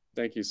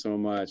 Thank you so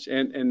much.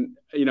 And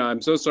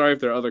I'm so sorry if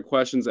there are other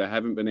questions that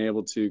haven't been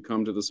able to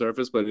come to the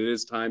surface, but it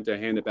is time to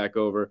hand it back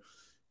over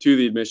to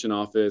the admission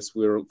office.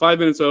 We're 5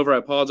 minutes over. I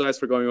apologize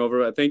for going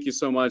over. Thank you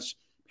so much,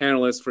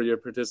 panelists, for your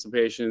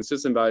participation. It's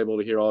just invaluable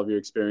to hear all of your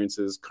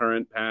experiences,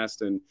 current,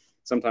 past, and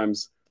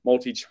sometimes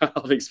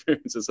multi-child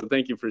experiences. So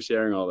thank you for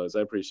sharing all those.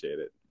 I appreciate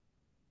it.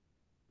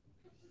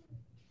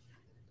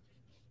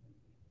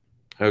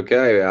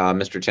 Okay,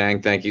 Mr.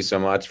 Chang, thank you so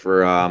much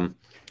for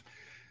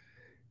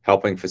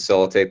helping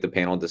facilitate the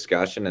panel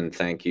discussion, and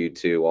thank you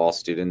to all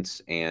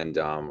students and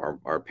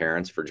our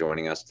parents for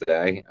joining us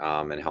today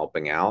and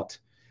helping out.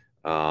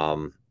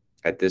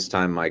 At this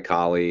time, my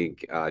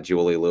colleague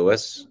Julie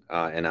Lewis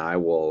and I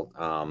will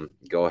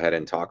go ahead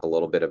and talk a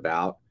little bit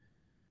about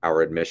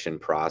our admission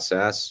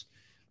process,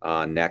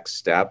 next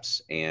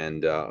steps,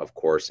 and of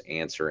course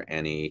answer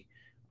any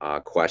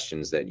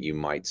questions that you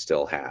might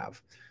still have.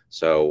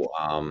 So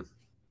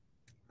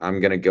I'm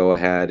going to go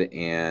ahead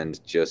and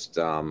just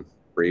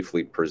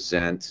briefly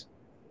present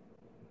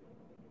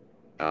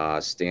a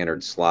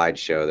standard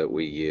slideshow that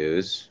we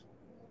use.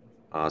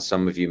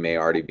 Some of you may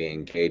already be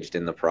engaged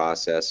in the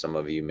process. Some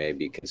of you may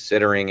be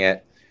considering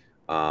it.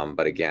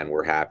 But again,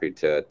 we're happy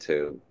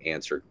to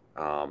answer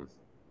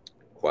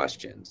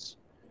questions.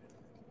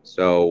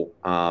 So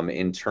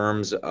in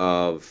terms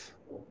of,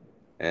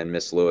 and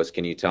Miss Lewis,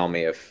 can you tell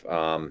me if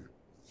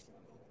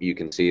you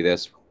can see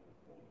this?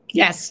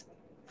 Yes.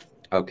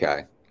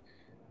 Okay.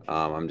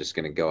 I'm just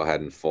going to go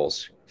ahead and full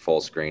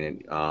screen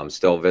it.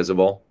 Still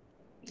visible?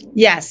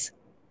 Yes.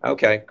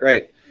 Okay,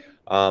 great.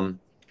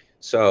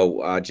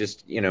 So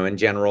just, in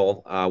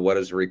general, what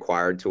is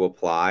required to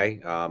apply?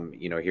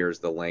 Here's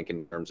the link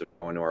in terms of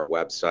going to our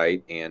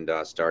website and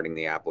starting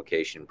the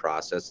application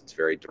process. It's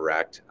very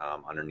direct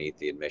underneath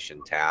the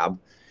admission tab.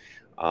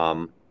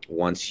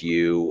 Once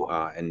you,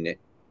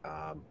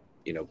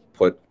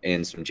 put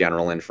in some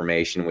general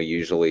information, we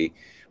usually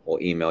will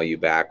email you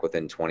back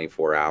within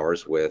 24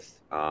 hours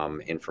with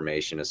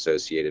information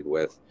associated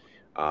with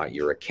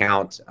your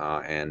account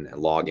and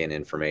login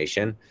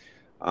information.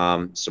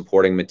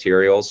 Supporting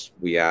materials,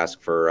 we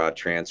ask for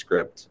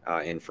transcript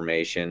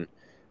information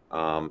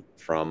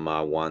from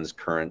one's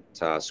current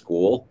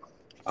school.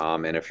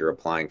 And if you're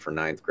applying for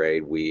 9th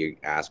grade, we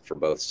ask for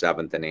both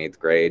 7th and 8th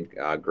grade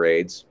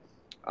grades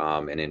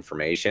and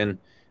information.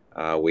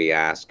 We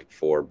ask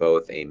for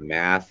both a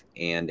math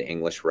and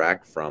English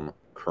rec from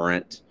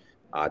current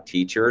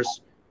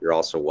teachers. You're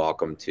also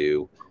welcome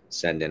to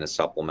send in a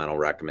supplemental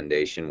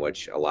recommendation,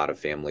 which a lot of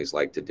families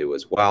like to do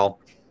as well.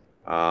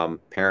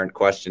 Parent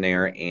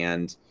questionnaire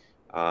and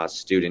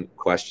student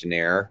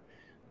questionnaire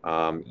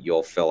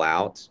you'll fill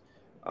out.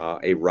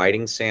 A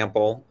writing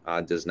sample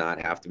does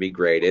not have to be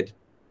graded,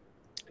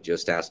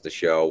 just has to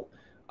show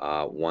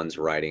one's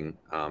writing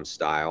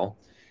style.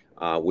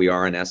 We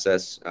are an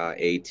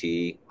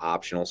SSAT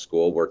optional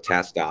school. We're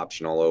test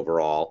optional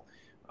overall.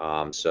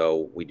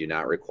 So we do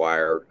not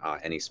require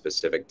any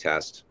specific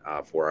test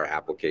for our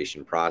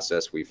application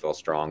process. We feel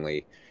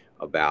strongly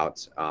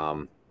about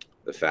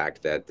the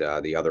fact that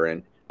the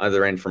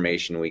other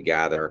information we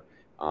gather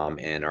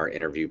and our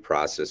interview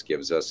process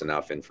gives us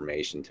enough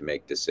information to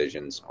make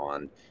decisions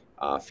on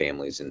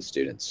families and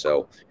students.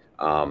 So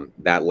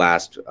that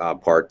last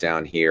part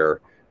down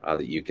here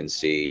that you can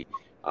see,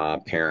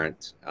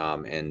 parent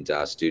and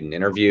student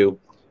interview.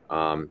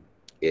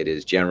 It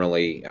is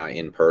generally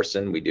in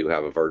person. We do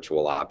have a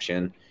virtual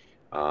option,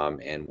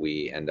 and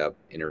we end up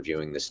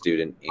interviewing the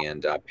student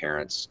and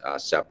parents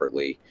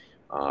separately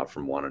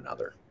from one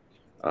another.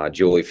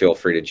 Julie, feel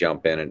free to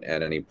jump in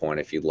at any point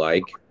if you'd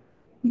like.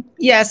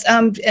 Yes,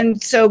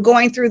 and so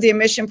going through the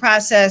admission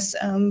process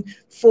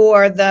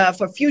for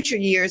future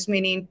years,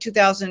 meaning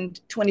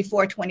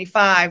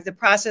 2024-25, the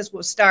process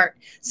will start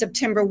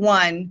September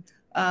 1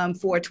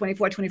 for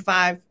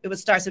 24-25. It would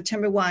start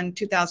September 1,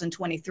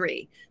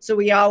 2023. So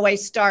we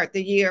always start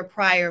the year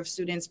prior of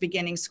students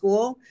beginning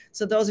school.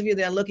 So those of you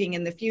that are looking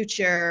in the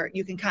future,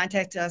 you can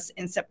contact us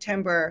in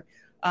September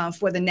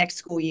for the next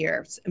school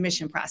year's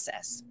admission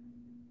process.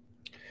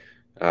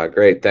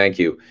 Great, thank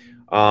you.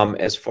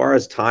 As far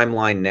as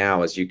timeline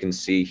now, as you can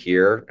see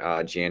here,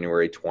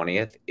 January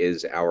 20th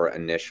is our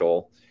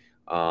initial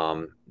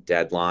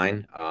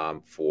deadline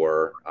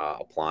for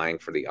applying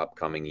for the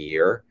upcoming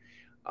year.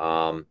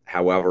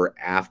 However,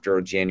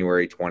 after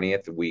January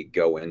 20th, we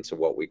go into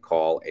what we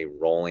call a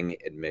rolling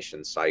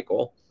admission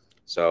cycle.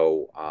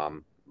 So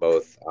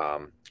both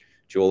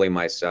Julie,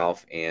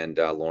 myself, and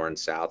Lauren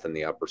South in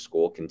the upper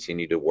school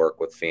continue to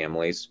work with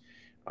families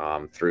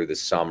through the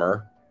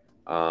summer.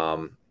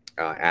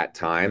 At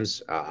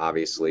times,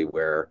 obviously,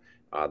 where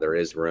there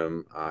is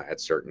room at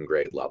certain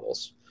grade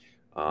levels.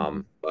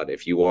 But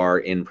if you are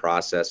in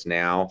process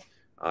now,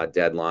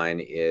 deadline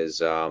is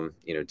 2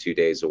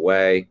 days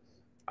away.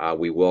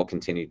 We will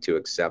continue to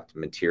accept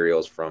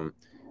materials from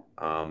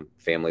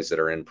families that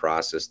are in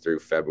process through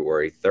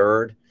February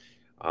 3rd.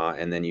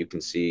 And then you can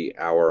see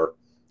our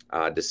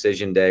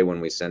decision day when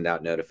we send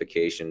out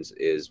notifications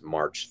is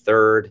March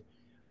 3rd.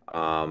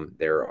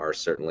 There are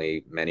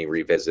certainly many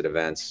revisit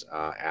events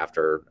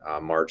after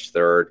March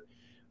 3rd.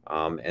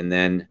 And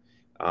then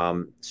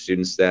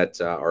students that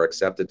are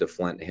accepted to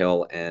Flint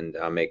Hill and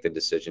make the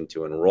decision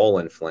to enroll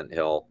in Flint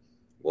Hill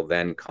will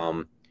then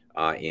come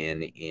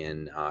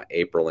in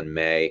April and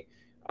May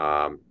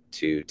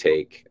to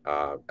take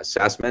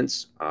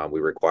assessments. We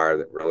require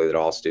that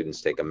all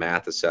students take a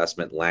math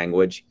assessment,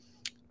 language,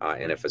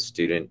 and if a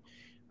student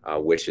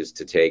wishes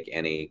to take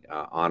any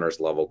honors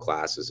level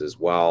classes as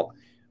well,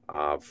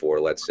 for,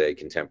 let's say,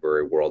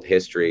 contemporary world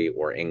history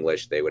or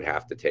English, they would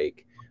have to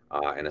take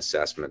an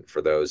assessment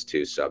for those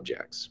 2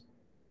 subjects.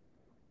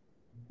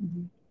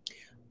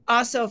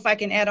 Also, if I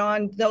can add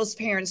on, those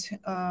parents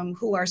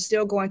who are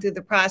still going through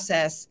the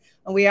process,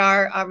 we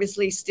are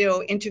obviously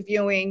still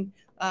interviewing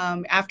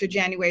after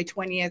January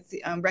 20th,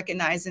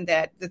 recognizing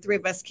that the 3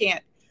 of us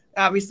can't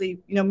obviously,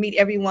 meet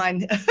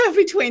everyone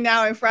between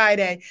now and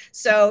Friday.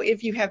 So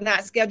if you have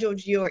not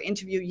scheduled your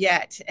interview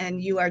yet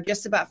and you are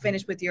just about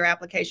finished with your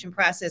application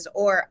process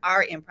or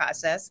are in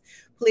process,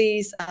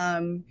 please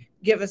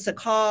give us a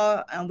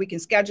call. We can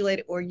schedule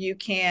it, or you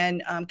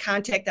can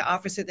contact the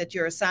officer that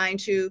you're assigned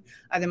to,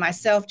 either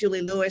myself,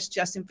 Julie Lewis,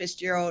 Justin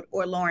Fitzgerald,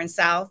 or Lauren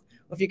South.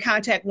 If you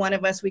contact one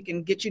of us, we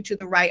can get you to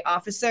the right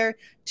officer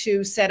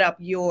to set up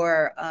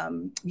your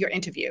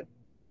interview.